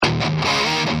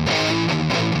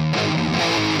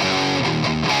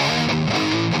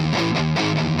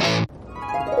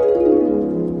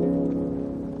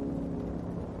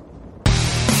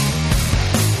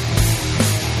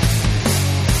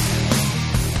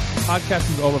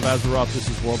Podcasting's all of Azeroth. This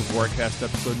is World of Warcast,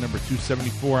 episode number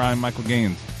 274. I'm Michael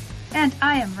Gaines. And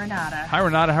I am Renata. Hi,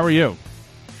 Renata. How are you?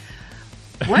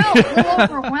 Well, a little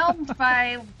overwhelmed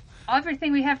by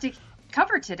everything we have to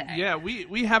cover today. Yeah,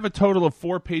 we have a total of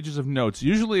 4 pages of notes.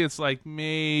 Usually it's like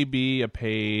maybe a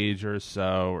page or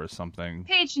so or something.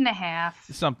 Page and a half.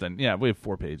 Something. Yeah, we have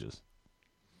 4 pages.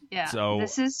 Yeah. So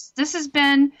this has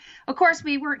been, of course,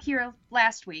 we weren't here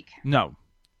last week. No.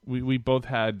 We both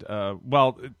had,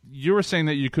 well, you were saying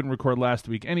that you couldn't record last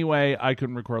week anyway. I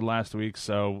couldn't record last week,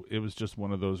 so it was just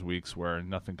one of those weeks where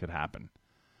nothing could happen.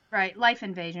 Right, life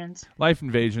invasions. Life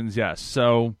invasions, yes.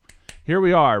 So here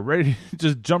we are, ready to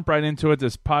just jump right into it.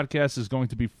 This podcast is going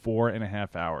to be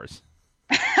 4.5 hours.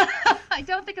 I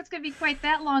don't think it's going to be quite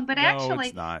that long, but No, actually,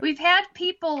 it's not. We've had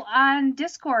people on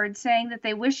Discord saying that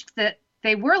they wished that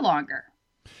they were longer.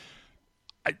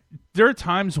 There are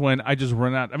times when I just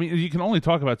run out. I mean, you can only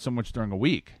talk about so much during a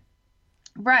week.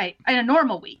 Right, in a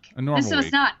normal week. This week.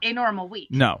 was not a normal week.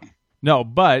 No,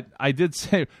 but I did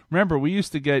say, remember, we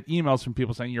used to get emails from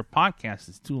people saying, your podcast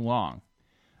is too long.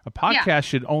 A podcast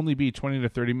should only be 20 to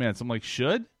 30 minutes. I'm like,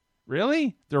 should?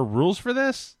 Really? There are rules for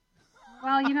this?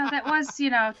 Well, that was,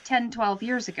 10, 12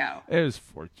 years ago. It was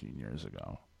 14 years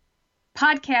ago.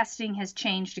 Podcasting has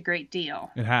changed a great deal.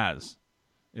 It has.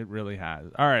 It really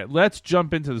has. All right, let's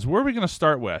jump into this. Where are we going to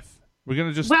start with? We're going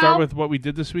to just start with what we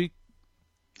did this week?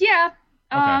 Yeah.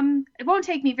 Okay. It won't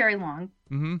take me very long.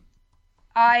 Mm-hmm.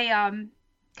 I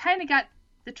kind of got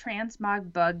the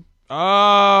transmog bug.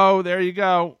 Oh, there you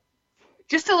go.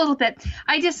 Just a little bit.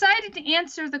 I decided to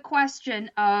answer the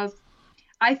question of,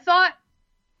 I thought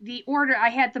the order, I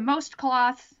had the most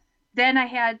cloth, then I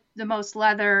had the most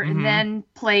leather, and then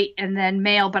plate, and then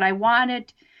mail, but I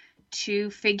wanted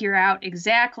to figure out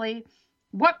exactly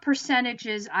what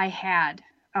percentages I had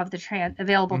of the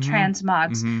available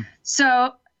transmogs.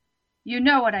 So, you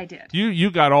know what I did. You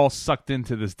got all sucked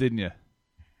into this, didn't you?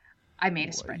 I made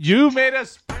a spreadsheet. You made a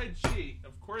spreadsheet.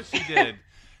 Of course you did.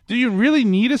 Do you really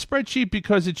need a spreadsheet?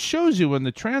 Because it shows you in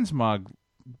the transmog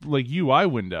UI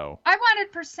window. I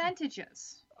wanted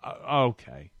percentages.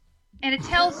 Okay. And it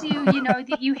tells you,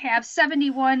 that you have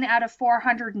 71 out of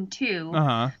 402.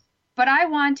 Uh-huh. But I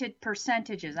wanted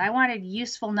percentages. I wanted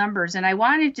useful numbers, and I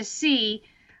wanted to see,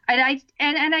 and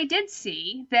I did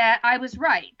see that I was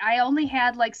right. I only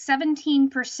had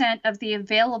 17% of the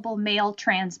available male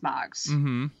transmogs,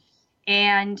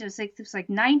 and it was like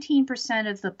 19%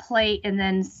 of the plate, and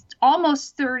then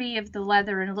almost 30 of the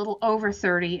leather, and a little over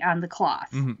 30 on the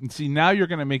cloth. See, now you're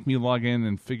going to make me log in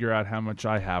and figure out how much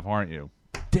I have, aren't you?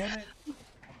 Damn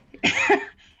it.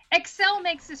 Excel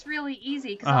makes this really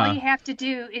easy because all you have to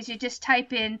do is you just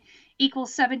type in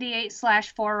equals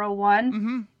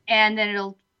 78/401, and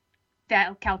then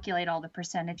that'll calculate all the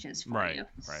percentages for you.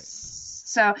 Right.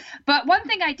 So, but one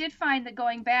thing I did find that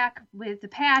going back with the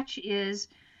patch is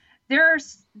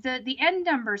there's the end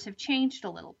numbers have changed a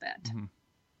little bit.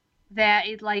 That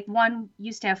one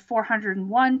used to have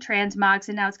 401 transmogs,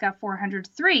 and now it's got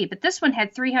 403. But this one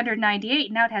had 398,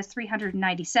 and now it has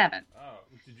 397. Oh,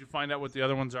 did you find out what the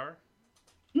other ones are?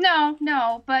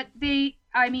 No, but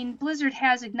Blizzard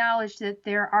has acknowledged that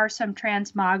there are some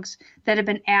transmogs that have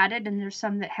been added, and there's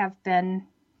some that have been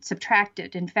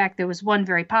subtracted. In fact, there was one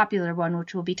very popular one,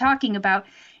 which we'll be talking about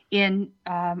in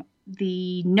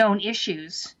the known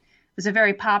issues. It was a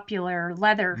very popular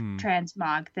leather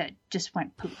transmog that just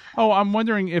went poof. Oh, I'm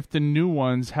wondering if the new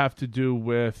ones have to do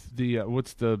with the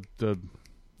what's the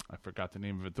I forgot the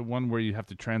name of it. The one where you have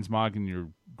to transmog and you're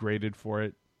graded for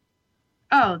it.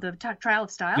 Oh, the Trial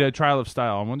of Style? Yeah, Trial of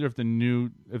Style. I wonder if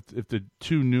if the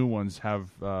 2 new ones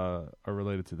are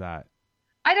related to that.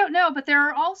 I don't know, but there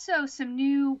are also some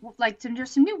new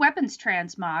there's some new weapons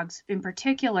transmogs in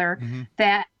particular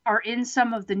that are in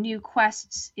some of the new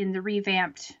quests in the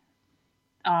revamped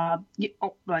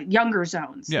younger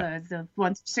zones, the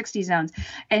 160 zones.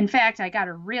 In fact, I got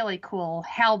a really cool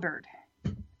halberd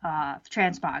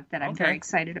transmog that I'm very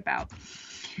excited about.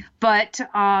 But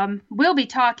we'll be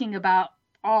talking about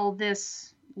all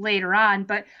this later on.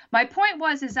 But my point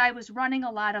is I was running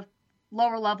a lot of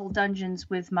lower level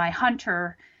dungeons with my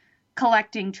hunter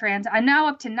collecting I'm now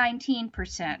up to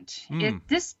 19%.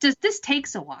 This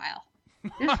takes a while.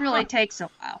 This really takes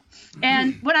a while.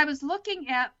 And when I was looking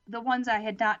at the ones I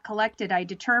had not collected, I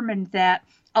determined that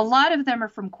a lot of them are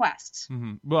from quests.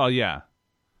 Well, yeah.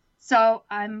 So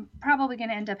I'm probably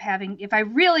going to end up having, if I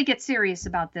really get serious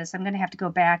about this, I'm going to have to go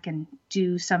back and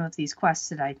do some of these quests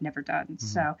that I've never done.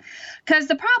 So, because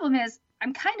the problem is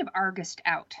I'm kind of Argused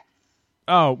out.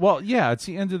 Oh, well, yeah, it's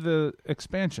the end of the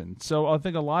expansion. So I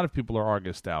think a lot of people are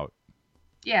Argused out.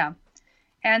 Yeah.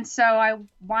 And so I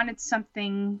wanted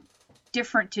something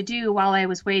different to do while I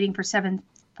was waiting for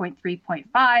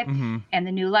 7.3.5 and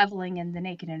the new leveling and the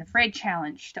Naked and Afraid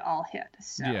challenge to all hit.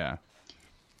 So yeah.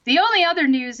 The only other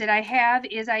news that I have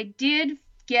is I did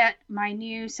get my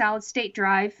new solid state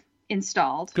drive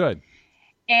installed. Good.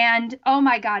 And oh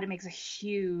my God, it makes a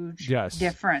huge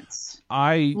difference.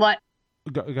 Go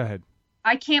ahead.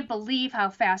 I can't believe how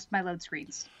fast my load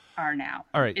screens are now.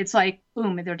 All right. It's like,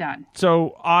 boom, they're done.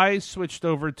 So I switched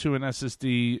over to an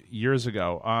SSD years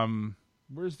ago.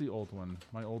 Where's the old one?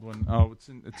 My old one. Oh,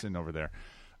 it's in over there.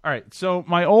 All right. So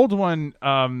my old one,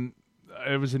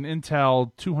 it was an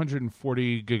Intel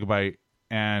 240 gigabyte,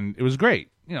 and it was great.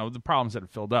 You know, the problems that it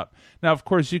filled up. Now, of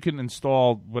course, you can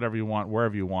install whatever you want,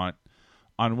 wherever you want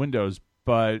on Windows,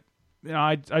 but you know,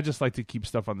 I just like to keep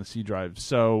stuff on the C drive.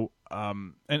 So,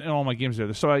 and all my games are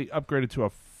there. So I upgraded to a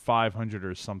 500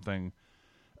 or something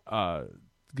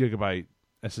gigabyte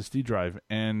SSD drive,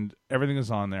 and everything is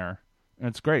on there, and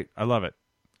it's great. I love it,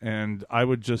 and I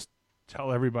would just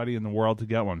tell everybody in the world to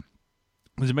get one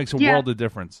because it makes a world of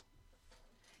difference.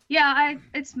 Yeah,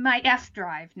 it's my F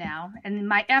drive now, and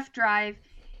my F drive,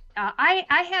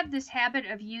 I have this habit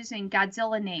of using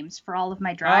Godzilla names for all of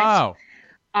my drives. Oh.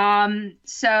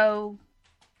 So,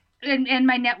 and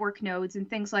my network nodes and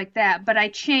things like that. But I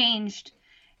changed,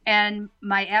 and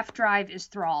my F drive is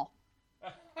Thrall.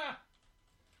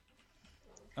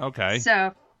 Okay.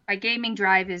 So my gaming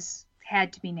drive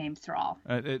had to be named Thrall.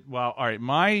 Well, all right.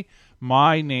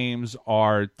 My names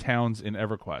are towns in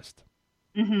EverQuest.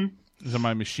 Mm-hmm. These are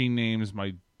my machine names.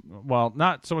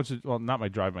 Not so much. Well, not my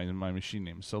drive. My machine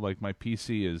names. So, like, my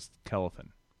PC is Kellethan.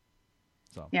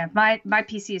 So yeah, my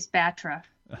PC is Batra.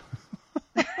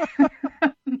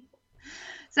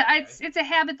 So it's a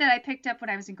habit that I picked up when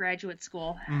I was in graduate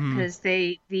school because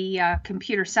the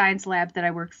computer science lab that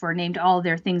I worked for named all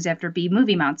their things after B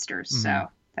movie monsters. So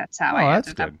that's how I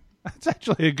ended good. That's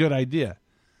actually a good idea.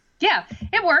 Yeah,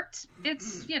 it worked.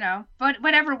 It's, but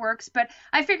whatever works. But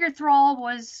I figured Thrall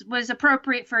was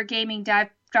appropriate for a gaming drive.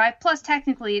 Plus,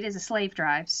 technically, it is a slave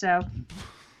drive. So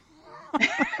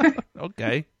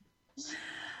okay.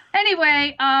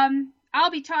 Anyway, I'll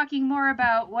be talking more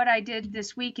about what I did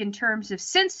this week in terms of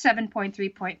since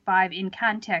 7.3.5 in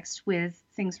context with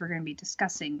things we're going to be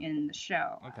discussing in the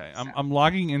show. Okay, so. I'm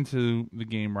logging into the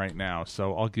game right now,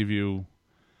 so I'll give you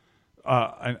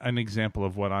an example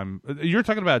of what you're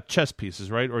talking about chess pieces,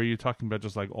 right? Or are you talking about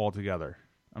just like all together?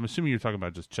 I'm assuming you're talking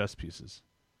about just chess pieces.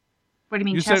 What do you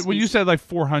mean you chess said, when you said like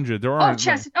 400, there are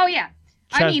chess. Oh, yeah.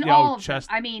 I mean all of them.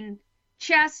 I mean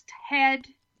chest, head,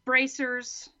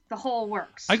 bracers, the whole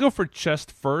works. I go for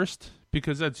chest first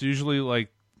because that's usually like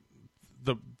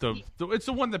the it's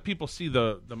the one that people see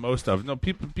the most of. No,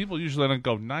 people usually don't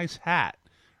go nice hat,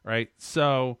 right?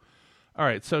 So, all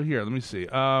right. So here, let me see.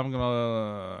 I'm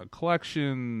gonna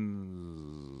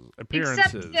collections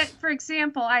appearances. Except that, for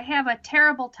example, I have a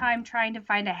terrible time trying to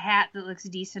find a hat that looks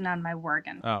decent on my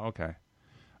Worgen. Oh, okay.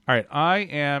 All right. I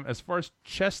am, as far as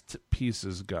chest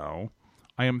pieces go,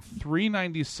 I am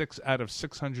 396 out of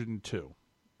 602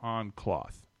 on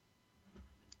cloth.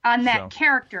 On that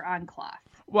character on cloth.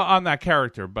 Well, on that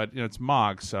character, but it's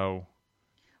Mog, so.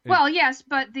 Well, yes,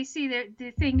 but the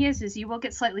thing is you will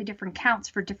get slightly different counts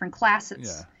for different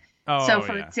classes. Yeah. Oh, so,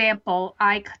 for example,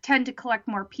 I tend to collect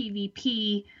more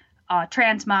PvP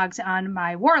transmogs on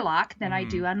my Warlock than I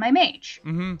do on my Mage.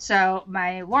 Mm-hmm. So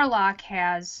my Warlock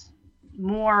has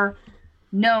more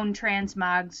known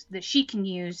transmogs that she can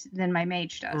use than my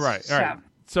Mage does. Right, all right.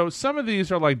 So some of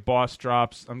these are like boss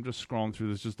drops. I'm just scrolling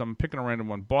through this. I'm picking a random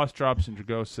one. Boss drops in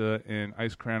Dragosa and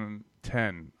Ice Crown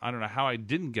 10. I don't know how I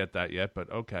didn't get that yet,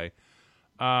 but okay.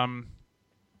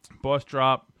 Boss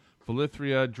drop,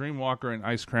 Valithria, Dreamwalker, and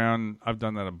Ice Crown. I've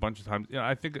done that a bunch of times.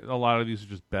 I think a lot of these are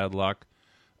just bad luck.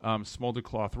 Smolder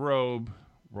Cloth Robe,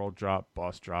 World Drop,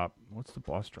 Boss Drop. What's the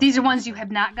boss drop? These are ones you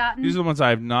have not gotten? These are the ones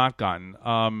I have not gotten.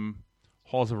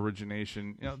 Halls of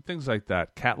Origination, things like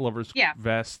that. Cat Lover's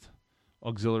Vest.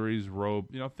 Auxiliaries,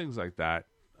 robe, things like that.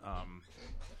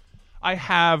 I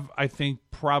have, I think,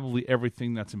 probably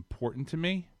everything that's important to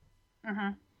me.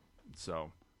 Mm-hmm.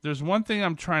 So there's one thing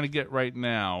I'm trying to get right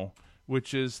now,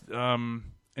 which is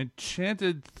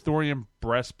Enchanted Thorium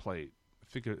Breastplate. I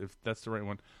think if that's the right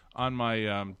one, on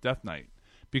my Death Knight.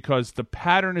 Because the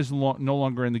pattern is no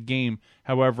longer in the game.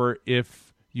 However,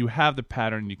 if you have the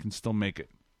pattern, you can still make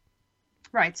it.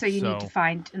 Right, so you need to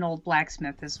find an old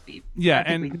blacksmith, I think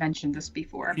we've mentioned this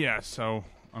before. Yeah, so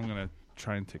I'm going to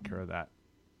try and take care of that.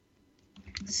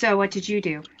 So what did you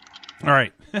do? All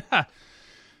right.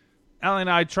 Allie and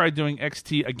I tried doing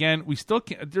XT again. We still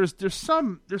can't. There's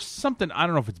something, I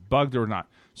don't know if it's bugged or not.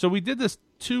 So we did this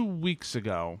 2 weeks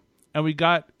ago, and we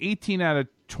got 18 out of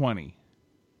 20.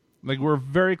 Like, we're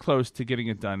very close to getting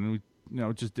it done, and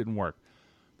it just didn't work.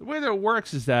 The way that it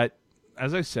works is that,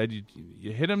 as I said,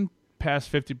 you hit him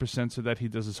past 50% so that he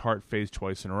does his heart phase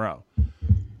twice in a row.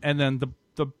 And then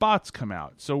the bots come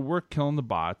out. So we're killing the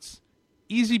bots.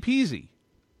 Easy peasy.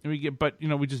 And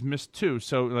we just missed 2.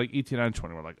 So like 18 out of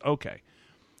 20, we're like, okay.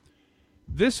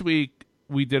 This week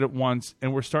we did it once,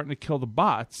 and we're starting to kill the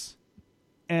bots.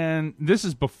 And this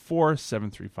is before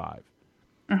 735.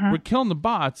 We're killing the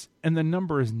bots, and the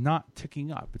number is not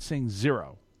ticking up. It's saying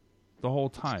 0 the whole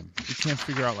time. We can't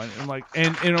figure out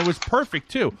and it was perfect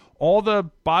too. All the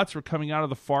bots were coming out of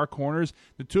the far corners.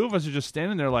 The two of us are just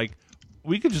standing there like,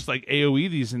 we could just like AoE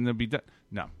these and they'll be done.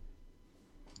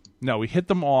 No, we hit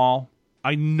them all.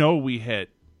 I know we hit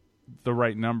the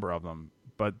right number of them,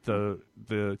 but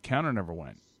the counter never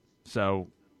went. So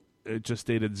it just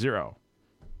stayed at 0.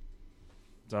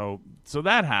 So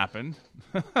that happened.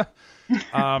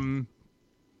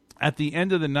 At the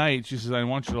end of the night, she says, I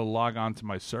want you to log on to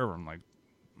my server. I'm like,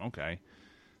 okay.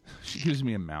 She gives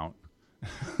me a mount.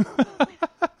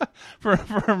 for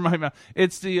my mount.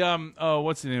 It's the,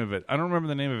 what's the name of it? I don't remember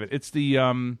the name of it. It's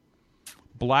the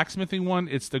blacksmithing one.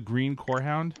 It's the green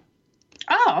corehound.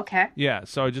 Oh, okay. Yeah,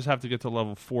 so I just have to get to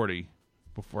level 40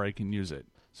 before I can use it.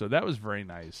 So that was very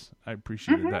nice. I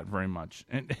appreciated that very much.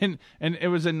 And it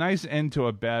was a nice end to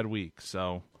a bad week.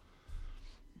 So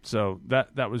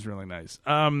that was really nice.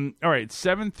 All right,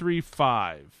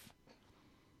 735.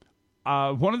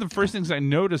 One of the first things I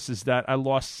noticed is that I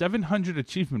lost 700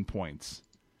 achievement points.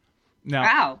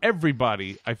 Now,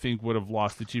 Everybody, I think, would have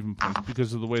lost achievement points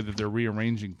because of the way that they're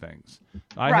rearranging things.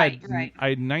 I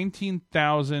had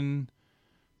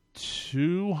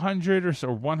 19,200 or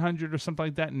so, 100 or something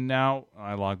like that, and now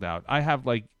I logged out. I have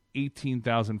like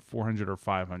 18,400 or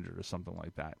 500 or something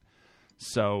like that.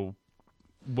 So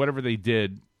whatever they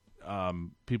did,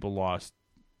 people lost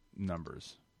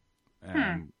numbers.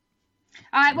 And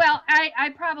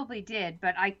I probably did,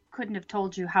 but I couldn't have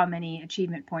told you how many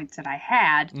achievement points that I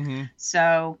had.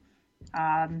 So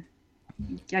I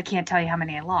can't tell you how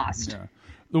many I lost. Yeah.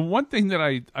 The one thing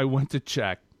that I went to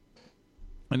check,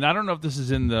 and I don't know if this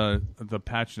is in the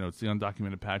patch notes, the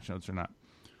undocumented patch notes or not.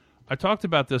 I talked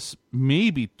about this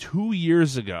maybe 2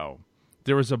 years ago.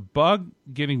 There was a bug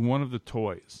getting one of the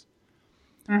toys.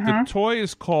 The toy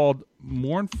is called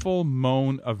Mournful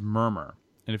Moan of Murmur.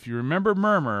 And if you remember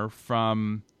Murmur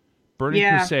from Burning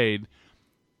Crusade,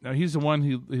 now he's the one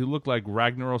he looked like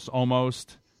Ragnaros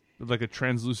almost, like a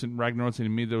translucent Ragnaros, and he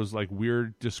made those like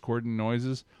weird discordant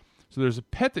noises. So there's a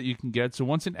pet that you can get. So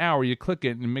once an hour, you click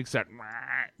it and it makes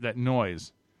that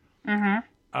noise.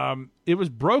 It was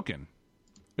broken.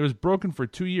 It was broken for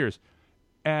 2 years,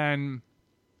 and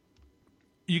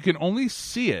you can only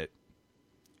see it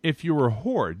if you were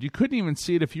Horde. You couldn't even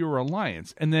see it if you were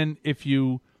Alliance. And then if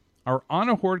you are on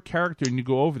a Horde character and you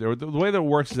go over there, the way that it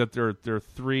works is that there are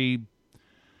 3,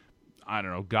 I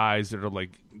don't know, guys that are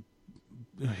like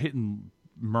hitting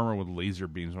Murmur with laser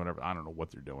beams or whatever. I don't know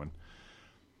what they're doing.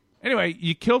 Anyway,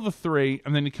 you kill the 3,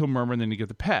 and then you kill Murmur, and then you get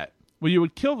the pet. Well, you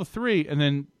would kill the 3, and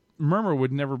then Murmur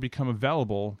would never become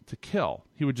available to kill.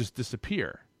 He would just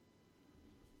disappear.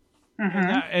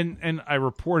 And I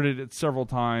reported it several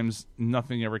times.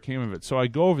 Nothing ever came of it. So I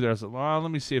go over there. I said, well, let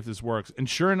me see if this works. And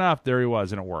sure enough, there he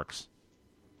was, and it works.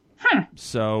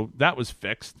 So that was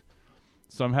fixed.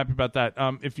 So I'm happy about that.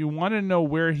 If you want to know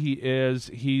where he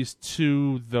is, he's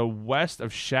to the west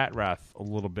of Shatrath a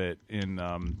little bit in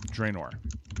Draenor.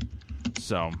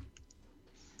 So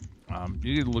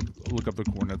you can look up the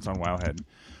coordinates on Wowhead.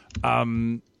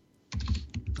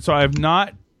 So I have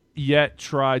not yet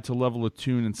tried to level a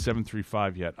tune in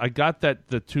 735 yet. I got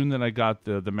the tune that I got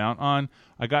the mount on.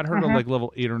 I got her to like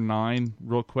level 8 or 9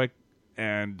 real quick,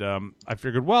 and I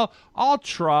figured, well, I'll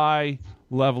try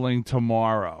leveling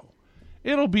tomorrow.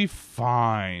 It'll be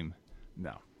fine.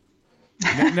 No.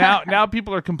 Now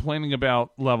people are complaining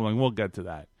about leveling. We'll get to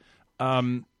that.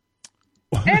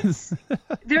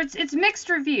 It's mixed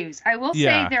reviews. I will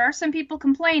say there are some people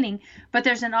complaining, but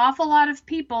there's an awful lot of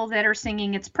people that are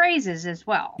singing its praises as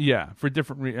well. Yeah, for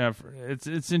different.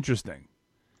 It's interesting.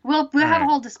 We'll have a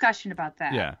whole discussion about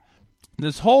that. Yeah,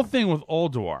 this whole thing with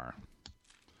Ulduar.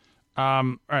 All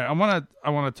right, I want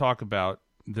to talk about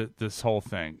this whole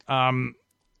thing.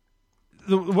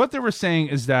 What they were saying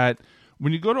is that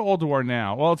when you go to Ulduar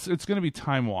now, well, it's going to be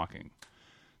time walking.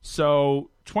 So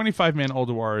 25-man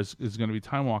Ulduar is going to be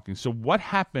time walking. So what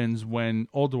happens when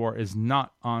Ulduar is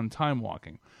not on time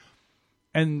walking?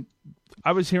 And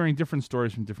I was hearing different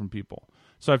stories from different people.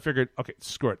 So I figured, okay,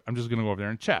 screw it. I'm just going to go over there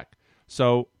and check.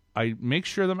 So I make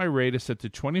sure that my raid is set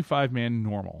to 25-man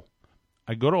normal.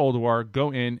 I go to Ulduar,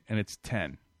 go in, and it's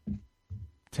 10.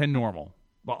 10 normal.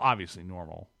 well, obviously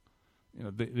normal.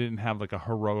 They didn't have like a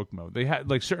heroic mode. They had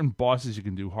like certain bosses you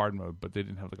can do hard mode, but they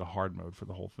didn't have like a hard mode for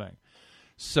the whole thing.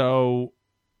 So,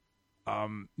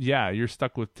 yeah, you're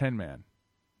stuck with 10-man.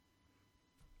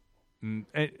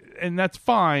 And that's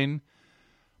fine.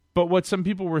 But what some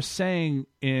people were saying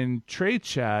in trade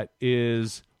chat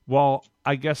is, well,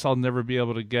 I guess I'll never be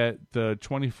able to get the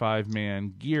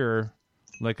 25-man gear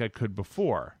like I could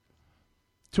before.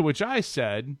 To which I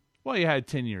said, well, you had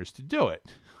 10 years to do it.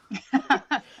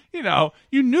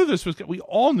 You knew this was, we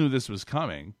all knew this was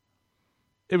coming.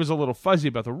 It was a little fuzzy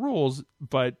about the rules,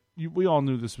 but we all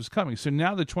knew this was coming. So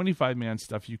now the 25-man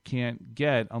stuff you can't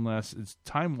get unless it's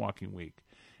Time Walking Week.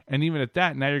 And even at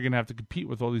that, now you're going to have to compete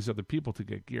with all these other people to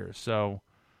get gear. So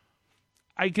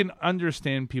I can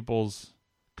understand people's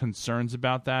concerns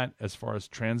about that as far as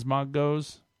transmog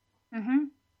goes. Mm-hmm.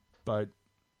 But,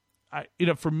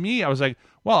 for me, I was like,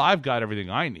 well, I've got everything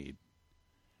I need.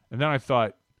 And then I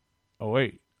thought, oh,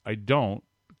 wait, I don't,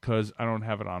 because I don't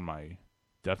have it on my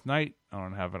Death Knight. I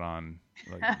don't have it on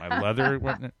my leather.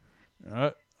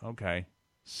 Okay.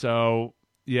 So,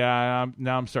 yeah,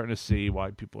 now I'm starting to see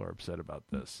why people are upset about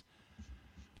this.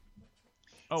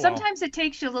 Sometimes it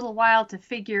takes you a little while to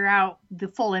figure out the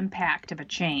full impact of a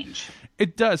change.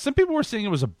 It does. Some people were saying it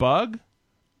was a bug,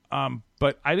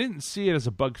 but I didn't see it as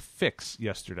a bug fix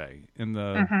yesterday in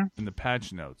the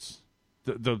patch notes,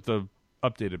 the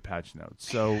updated patch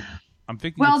notes. So I'm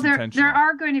thinking it's intentional. There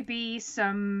are going to be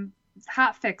some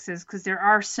hot fixes because there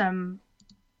are some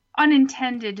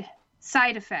unintended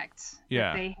side effects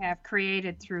that they have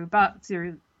created through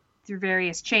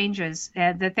various changes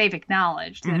that they've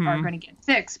acknowledged that are going to get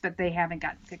fixed, but they haven't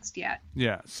gotten fixed yet.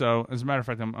 Yeah. So as a matter of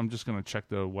fact, I'm just going to check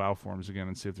the WoW forums again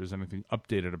and see if there's anything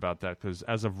updated about that. Because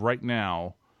as of right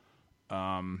now,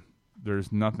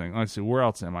 there's nothing. Let's see. Where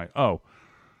else am I? Oh,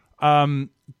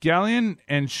 Galleon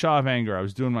and Shaw of Anger. I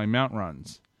was doing my mount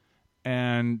runs,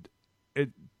 and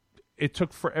it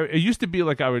took forever. It used to be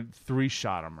like I would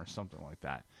 3-shot them or something like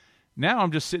that. Now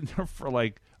I'm just sitting there for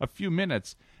like a few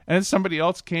minutes, and then somebody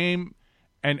else came,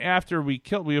 and after we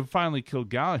have finally killed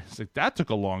Galleon. It's like, that took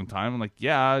a long time. I'm like,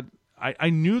 yeah, I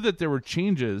knew that there were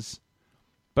changes,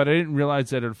 but I didn't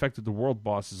realize that it affected the world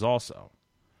bosses also.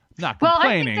 Not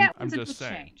complaining. I think that one's I'm a just good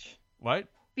saying. Change. What?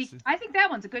 I think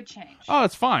that one's a good change. Oh,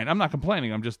 it's fine. I'm not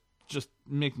complaining. I'm just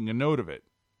making a note of it.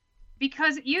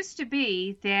 Because it used to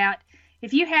be that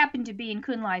if you happened to be in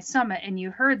Kunlai Summit and you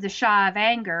heard the Shah of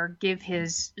Anger give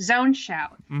his zone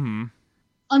shout,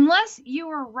 unless you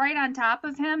were right on top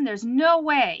of him, there's no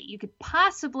way you could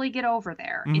possibly get over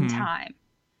there in time.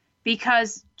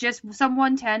 Because just some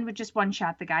 110 would just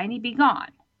one-shot the guy and he'd be gone.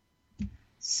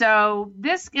 So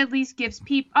this at least gives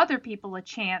other people a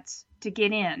chance to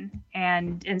get in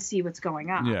and see what's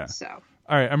going on. Yeah. So.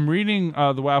 All right, I'm reading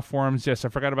the WoW forums. Yes, I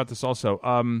forgot about this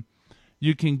also.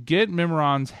 You can get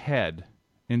Mimiron's head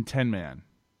in 10-man.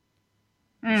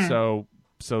 So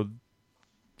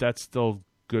that's still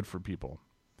good for people.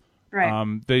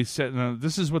 Right. They said,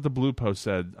 this is what the Blue Post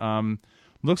said.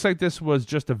 Looks like this was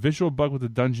just a visual bug with the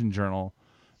dungeon journal.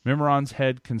 Mimiron's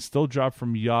head can still drop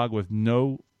from Yogg with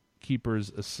no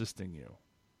keepers assisting you.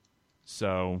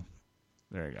 So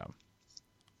there you go.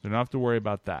 So don't have to worry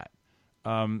about that.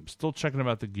 Still checking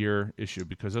about the gear issue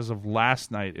because as of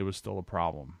last night, it was still a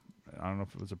problem. I don't know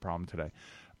if it was a problem today.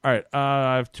 All right,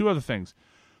 I have two other things.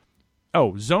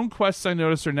 Oh, zone quests I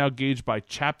noticed are now gauged by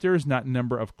chapters, not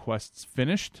number of quests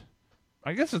finished.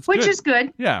 I guess it's Which is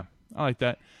good. Yeah, I like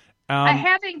that.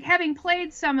 Having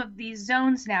played some of these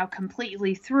zones now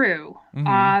completely through,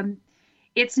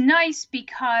 it's nice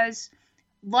because,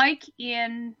 like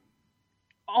in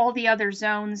all the other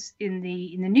zones in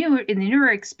the newer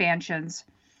expansions,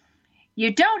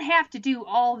 you don't have to do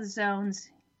all the zones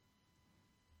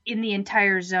in the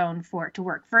entire zone for it to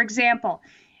work. For example,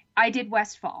 I did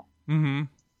Westfall. You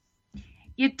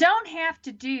don't have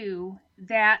to do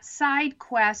that side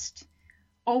quest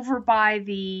over by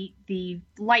the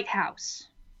lighthouse,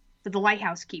 for the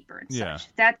lighthouse keeper and such.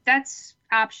 That's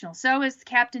optional. So is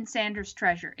Captain Sanders'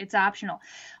 treasure. It's optional.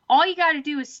 All you got to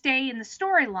do is stay in the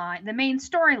storyline, the main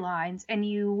storylines, and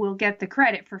you will get the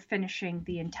credit for finishing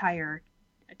the entire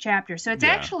chapter. So it's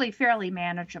actually fairly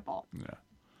manageable.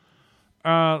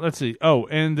 Yeah. Let's see. Oh,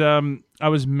 and I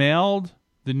was mailed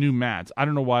the new mats. I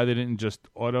don't know why they didn't just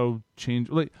auto change.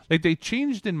 Like they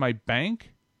changed in my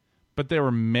bank, but they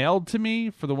were mailed to me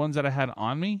for the ones that I had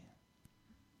on me.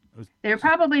 They were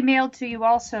probably mailed to you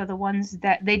also, the ones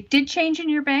that they did change in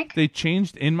your bank? They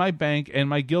changed in my bank and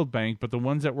my guild bank, but the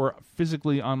ones that were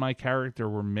physically on my character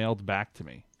were mailed back to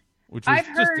me, which was just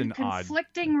an odd... I've heard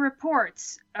conflicting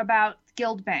reports about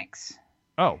guild banks.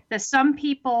 Oh. That some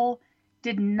people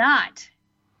did not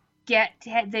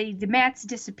the mats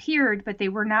disappeared, but they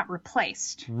were not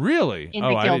replaced. Really? In the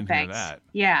guild I didn't banks. hear that.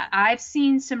 Yeah, I've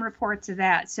seen some reports of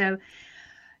that. So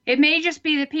it may just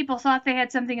be that people thought they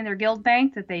had something in their guild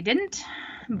bank that they didn't.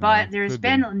 But there's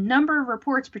been a number of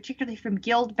reports, particularly from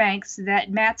guild banks,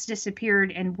 that mats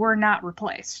disappeared and were not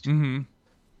replaced.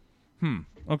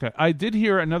 Okay. I did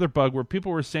hear another bug where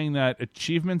people were saying that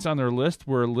achievements on their list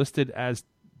were listed as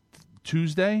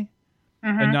Tuesday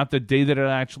and not the day that it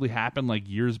actually happened, like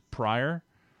years prior.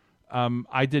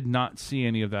 I did not see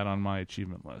any of that on my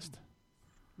achievement list.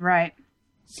 Right.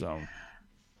 So.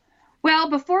 Well,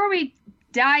 before we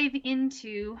dive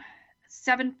into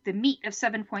the meat of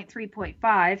 7.3.5,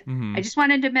 I just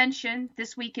wanted to mention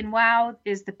this week in WoW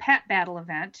is the pet battle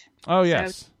event. Oh,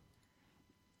 yes.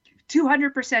 So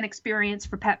 200% experience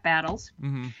for pet battles.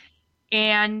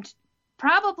 And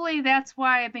probably that's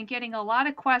why I've been getting a lot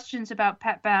of questions about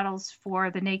pet battles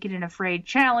for the Naked and Afraid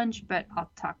challenge, but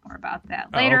I'll talk more about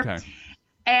that later. Okay.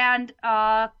 And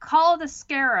Call of the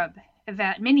Scarab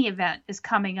mini event is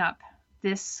coming up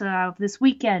this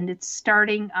weekend. It's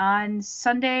starting on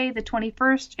Sunday the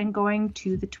 21st and going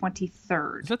to the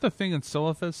 23rd. Is that the thing in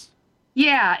Silithus?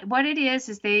 Yeah, what it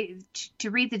is to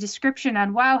read the description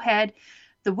on Wowhead,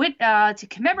 to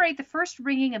commemorate the first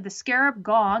ringing of the Scarab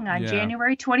Gong on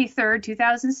January 23rd,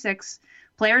 2006,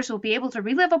 players will be able to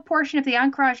relive a portion of the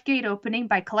Ancrage Gate opening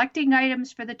by collecting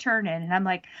items for the turn-in. And I'm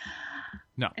like,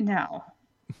 no.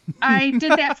 I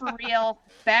did that for real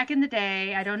back in the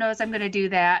day. I don't know if I'm going to do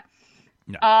that.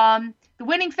 No. The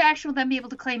winning faction will then be able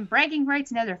to claim bragging rights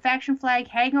and have their faction flag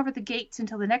hang over the gates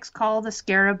until the next Call of the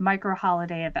Scarab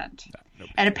micro-holiday event.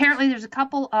 And apparently there's a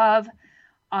couple of...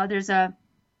 there's a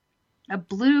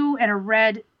blue and a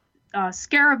red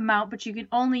Scarab mount, but you can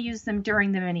only use them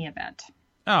during the mini event.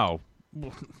 Oh,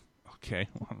 okay.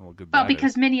 Well,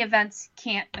 because mini events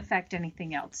can't affect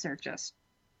anything else. They're just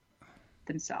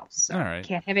themselves. So you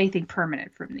can't have anything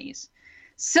permanent from these.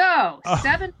 So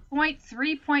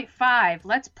 7.3.5,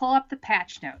 let's pull up the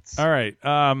patch notes. All right.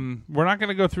 We're not going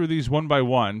to go through these one by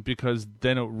one because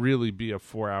then it would really be a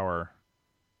 4-hour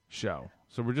show.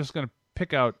 So we're just going to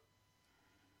pick out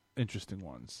interesting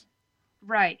ones.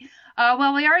 Right.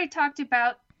 Well, we already talked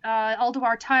about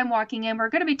Ulduar Time Walking, and we're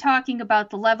going to be talking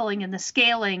about the leveling and the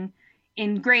scaling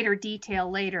in greater detail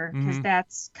later, because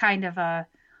that's kind of a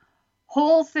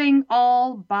whole thing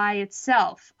all by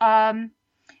itself.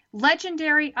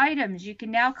 Legendary items. You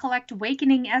can now collect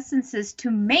Awakening Essences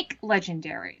to make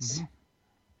legendaries.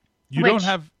 You don't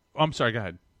have... Oh, I'm sorry, go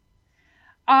ahead.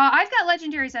 I've got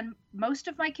legendaries on most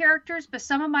of my characters, but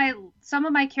some of my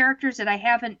characters that I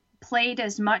haven't played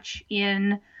as much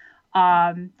in,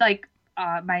 my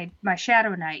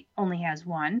Shadow Knight only has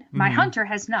one. My Hunter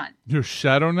has none. Your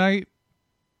Shadow Knight?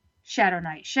 Shadow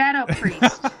Knight. Shadow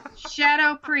Priest.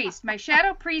 Shadow Priest. My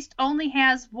Shadow Priest only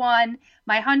has one.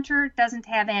 My Hunter doesn't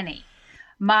have any.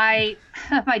 My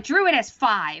Druid has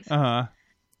 5.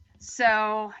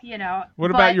 So,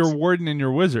 What about your Warden and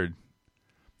your Wizard?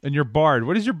 And your Bard?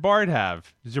 What does your Bard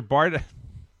have? Does your Bard...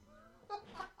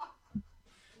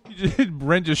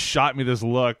 Ren just shot me this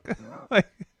look. I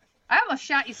almost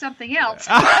shot you something else.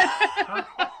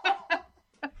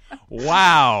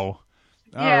 Wow.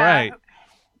 All right.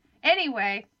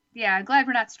 Anyway, I'm glad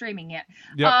we're not streaming yet.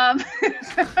 Yep.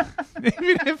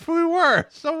 Even if we were,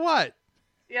 so what?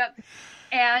 Yep.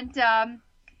 And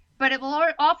but it will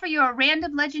offer you a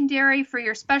random legendary for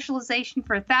your specialization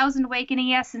for 1,000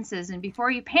 Awakening Essences. And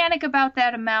before you panic about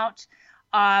that amount,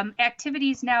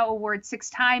 activities now award 6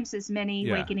 times as many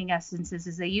Awakening Essences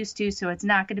as they used to, so it's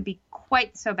not going to be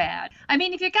quite so bad. I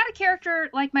mean, if you've got a character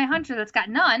like my Hunter that's got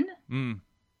none,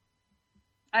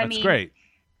 that's great.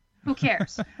 Who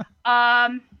cares?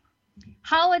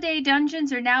 Holiday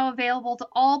dungeons are now available to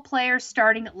all players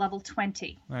starting at level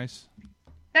 20. Nice.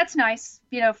 That's nice,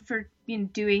 for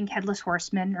doing Headless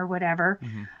Horseman or whatever.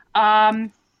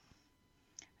 I'm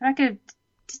not going to...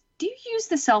 Do you use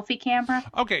the selfie camera?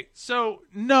 Okay, so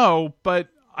no, but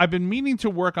I've been meaning to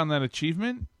work on that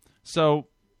achievement. So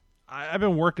I've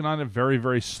been working on it very,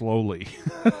 very slowly.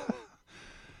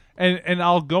 and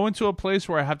I'll go into a place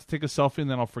where I have to take a selfie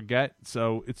and then I'll forget.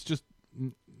 So it's just,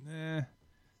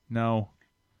 no.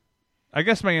 I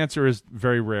guess my answer is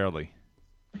very rarely.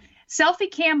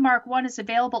 Selfie Cam Mark 1 is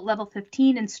available at level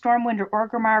 15 in Stormwind or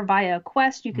Orgrimmar via a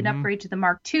quest. You can upgrade to the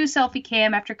Mark 2 Selfie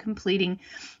Cam after completing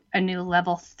a new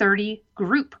level 30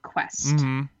 group quest.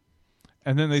 And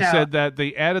then they said that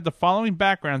they added the following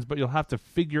backgrounds, but you'll have to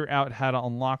figure out how to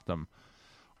unlock them.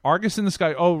 Argus in the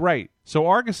Sky. Oh, right. So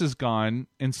Argus is gone.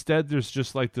 Instead, there's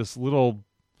just like this little,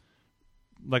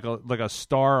 like a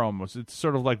star almost. It's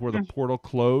sort of like where the portal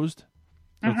closed.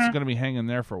 So it's going to be hanging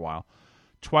there for a while.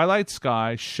 Twilight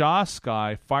Sky, Shaw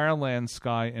Sky, Fireland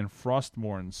Sky, and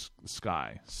Frostmourne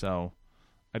Sky. So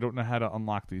I don't know how to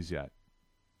unlock these yet.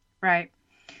 Right.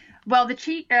 Well, the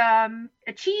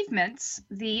achievements,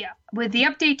 with the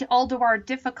update to Ulduar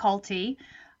difficulty,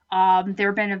 there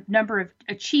have been a number of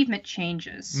achievement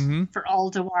changes for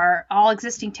Ulduar. All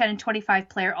existing 10 and 25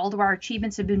 player Ulduar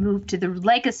achievements have been moved to the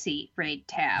Legacy raid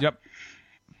tab. Yep.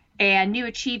 And new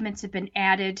achievements have been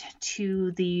added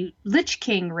to the Lich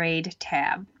King raid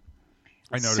tab.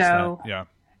 I noticed that, yeah.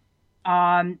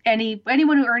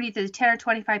 Anyone who earned either the 10 or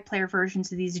 25 player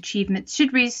versions of these achievements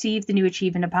should receive the new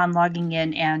achievement upon logging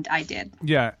in, and I did.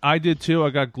 Yeah, I did too.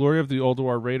 I got Glory of the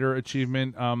Ulduar Raider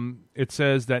achievement. It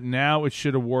says that now it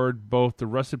should award both the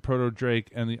Rusted Proto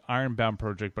Drake and the Ironbound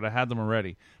Proto Drake, but I had them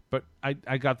already. But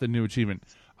I got the new achievement.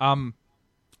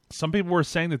 Some people were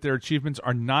saying that their achievements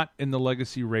are not in the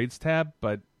Legacy Raids tab,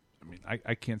 but I mean,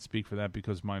 I can't speak for that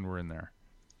because mine were in there.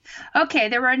 Okay,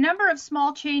 there were a number of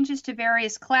small changes to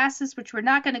various classes, which we're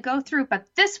not going to go through, but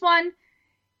this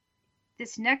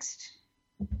next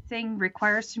thing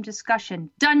requires some discussion.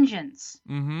 Dungeons.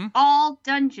 Mm-hmm. All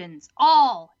dungeons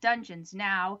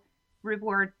now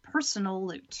reward personal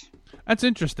loot. That's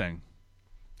interesting.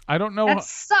 I don't know. That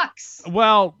sucks.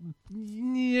 Well,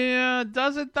 yeah,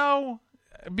 does it though?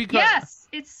 Because yes,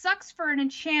 it sucks for an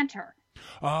enchanter.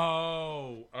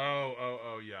 Oh,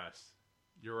 yes.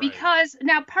 You're right. Because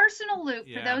now personal loot,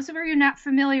 for those of you not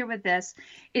familiar with this,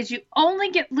 is you only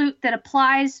get loot that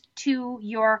applies to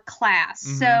your class.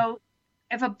 Mm-hmm. So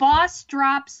if a boss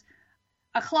drops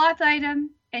a cloth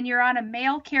item and you're on a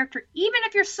male character, even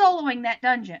if you're soloing that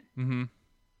dungeon, mm-hmm.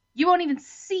 you won't even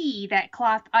see that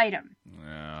cloth item.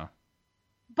 Yeah.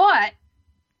 But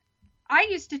I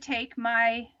used to take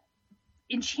my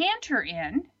enchanter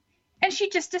in, and she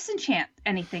just disenchant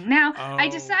anything. Now, I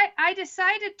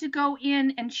decided to go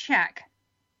in and check.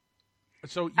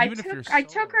 So I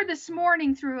took her this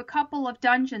morning through a couple of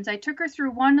dungeons. I took her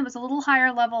through one that was a little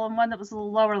higher level and one that was a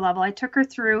little lower level. I took her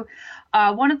through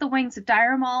one of the wings of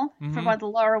Diremal mm-hmm. for one of the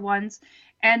lower ones,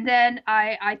 and then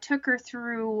I took her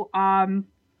through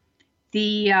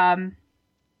the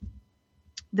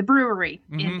brewery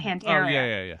mm-hmm. in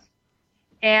Pandaria. Oh, yeah.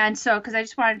 And so, because I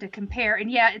just wanted to compare,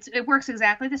 and yeah, it works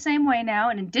exactly the same way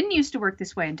now, and it didn't used to work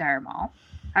this way in Dire Mall.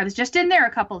 I was just in there a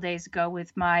couple of days ago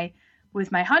with my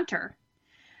hunter,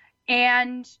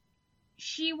 and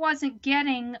she wasn't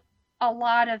getting a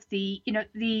lot of the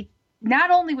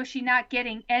not only was she not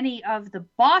getting any of the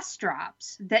boss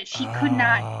drops that she could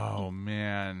not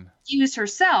use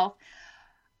herself,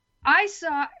 I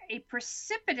saw a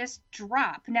precipitous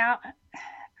drop. Now,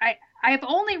 I have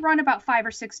only run about 5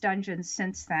 or 6 dungeons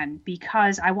since then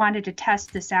because I wanted to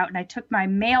test this out, and I took my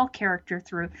male character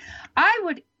through. I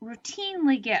would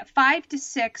routinely get 5 to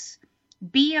 6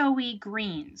 BOE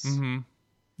greens mm-hmm.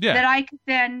 that I could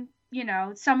then,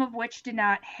 some of which did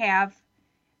not have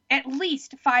at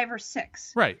least 5 or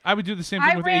 6. Right. I would do the same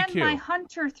thing with AQ. I ran my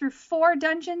hunter through 4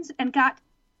 dungeons and got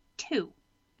 2.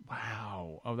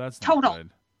 Wow. Oh, that's total. Not good.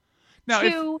 Now,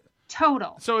 2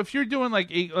 total. So if you're doing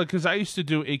because I used to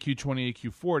do AQ20,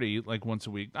 AQ40 like once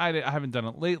a week. I haven't done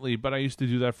it lately, but I used to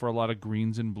do that for a lot of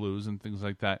greens and blues and things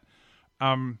like that.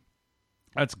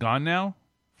 That's gone now.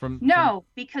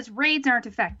 Because raids aren't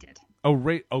affected. Oh,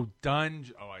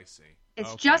 dungeon. Oh, I see.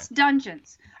 It's just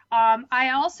dungeons.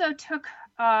 I also took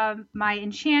my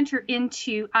enchanter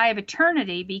into Eye of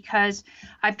Eternity because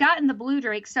I've gotten the Blue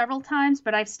Drake several times,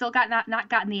 but I've still not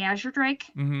gotten the Azure Drake.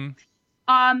 Mm-hmm.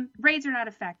 Raids are not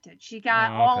affected. She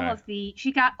got all of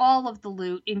the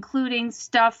loot, including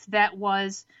stuff that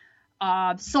was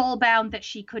soulbound that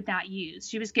she could not use.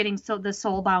 She was getting the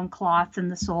soulbound cloth and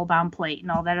the soulbound plate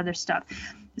and all that other stuff.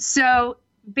 So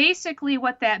basically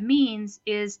what that means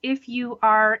is if you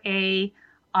are a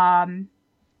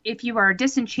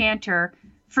disenchanter,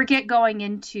 forget going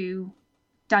into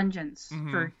dungeons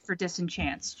mm-hmm. for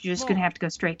disenchants. You're just going to have to go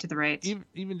straight to the raids.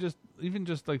 Even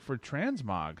just like for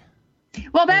transmog.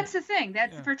 Well, that's the thing.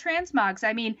 For transmogs.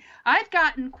 I mean, I've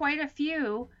gotten quite a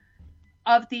few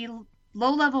of the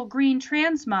low-level green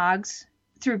transmogs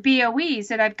through BOEs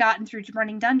that I've gotten through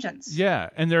running dungeons. Yeah,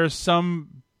 and there are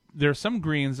some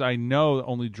greens I know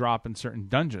only drop in certain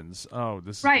dungeons. Oh,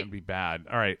 this is going to be bad.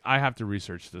 All right, I have to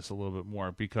research this a little bit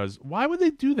more because why would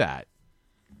they do that?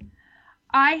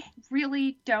 I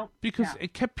really don't Because know.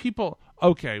 It kept people...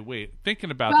 Okay, wait.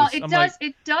 Thinking about this...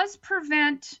 It does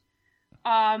prevent...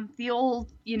 the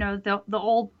old, the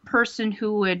old person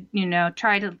who would,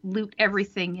 try to loot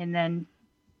everything and then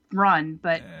run.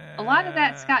 But A lot of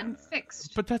that's gotten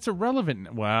fixed. But that's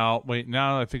irrelevant. Well, wait,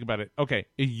 now that I think about it. Okay,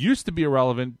 it used to be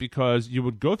irrelevant because you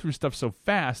would go through stuff so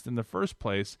fast in the first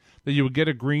place that you would get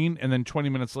a green and then 20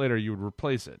 minutes later you would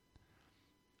replace it.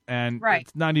 And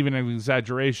it's not even an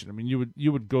exaggeration. I mean,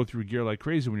 you would go through gear like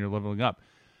crazy when you're leveling up.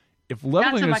 If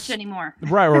leveling not so much anymore.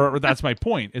 Right, or that's my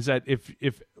point, is that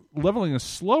if leveling is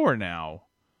slower now,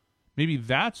 maybe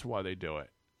that's why they do it.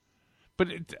 But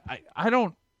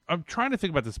I'm trying to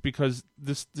think about this because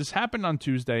this happened on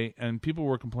Tuesday and people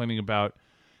were complaining about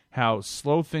how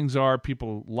slow things are.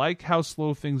 People like how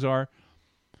slow things are.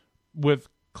 With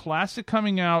Classic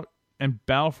coming out and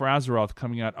Battle for Azeroth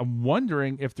coming out, I'm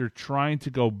wondering if they're trying to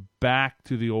go back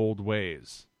to the old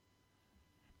ways.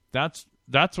 That's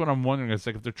what I'm wondering. It's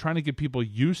like if they're trying to get people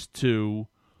used to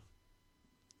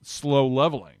slow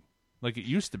leveling like it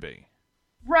used to be.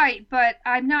 Right, but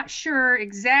I'm not sure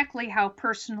exactly how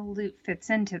personal loot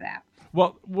fits into that.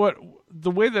 Well,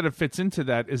 the way that it fits into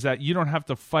that is that you don't have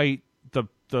to fight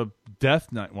the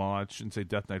Death Knight. Well, I shouldn't say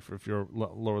Death Knight if you're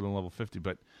lower than level 50,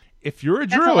 but if you're a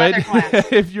druid,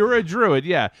 if you're a druid,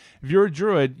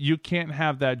 you can't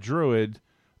have that druid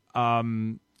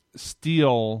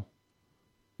steal,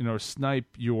 snipe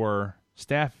your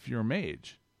staff if you're a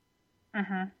mage.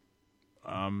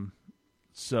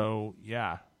 So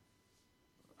yeah.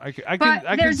 I can see why they're doing it.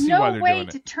 But there's no way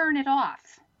to turn it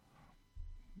off,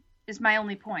 is my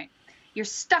only point. You're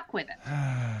stuck with it.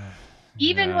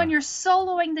 Even when you're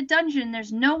soloing the dungeon,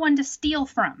 there's no one to steal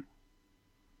from.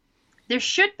 There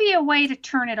should be a way to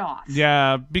turn it off.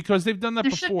 Yeah, because they've done that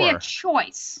before. There should be a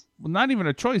choice. Well, not even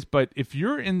a choice, but if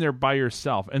you're in there by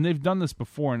yourself, and they've done this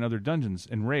before in other dungeons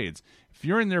and raids, if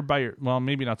you're in there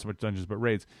maybe not so much dungeons, but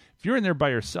raids, if you're in there by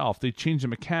yourself, they change the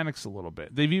mechanics a little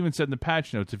bit. They've even said in the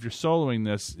patch notes, if you're soloing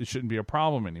this, it shouldn't be a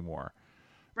problem anymore.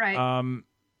 Right.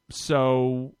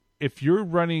 So if you're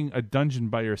running a dungeon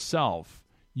by yourself,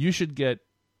 you should get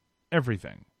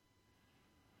everything.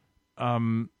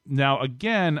 Now,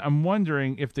 again, I'm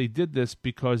wondering if they did this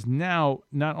because now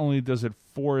not only does it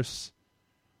force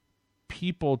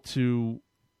people to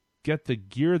get the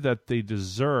gear that they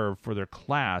deserve for their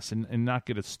class and not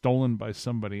get it stolen by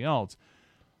somebody else,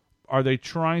 are they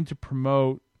trying to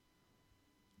promote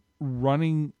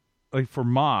running, like for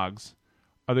MOGs,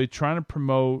 are they trying to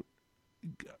promote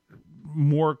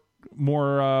more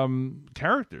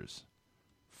characters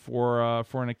for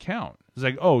an account? It's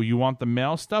like, oh, you want the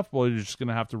male stuff? Well, you're just going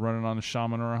to have to run it on a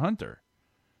shaman or a hunter.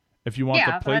 If you want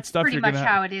the plate stuff, you're going to... Yeah, that's pretty much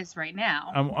how it is right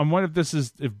now. I'm wondering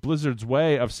if Blizzard's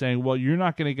way of saying, well, you're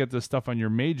not going to get this stuff on your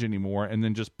mage anymore, and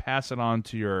then just pass it on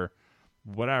to your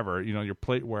whatever, your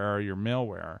plate wearer, your mail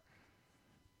wearer,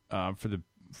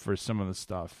 for some of the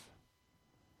stuff.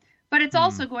 But it's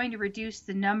also going to reduce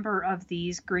the number of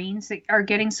these greens that are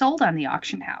getting sold on the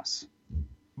auction house.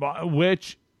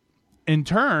 Which, in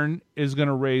turn, is going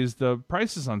to raise the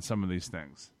prices on some of these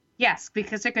things. Yes,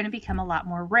 because they're going to become a lot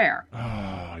more rare. Oh,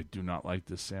 I do not like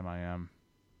this, Sam. I am.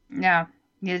 No,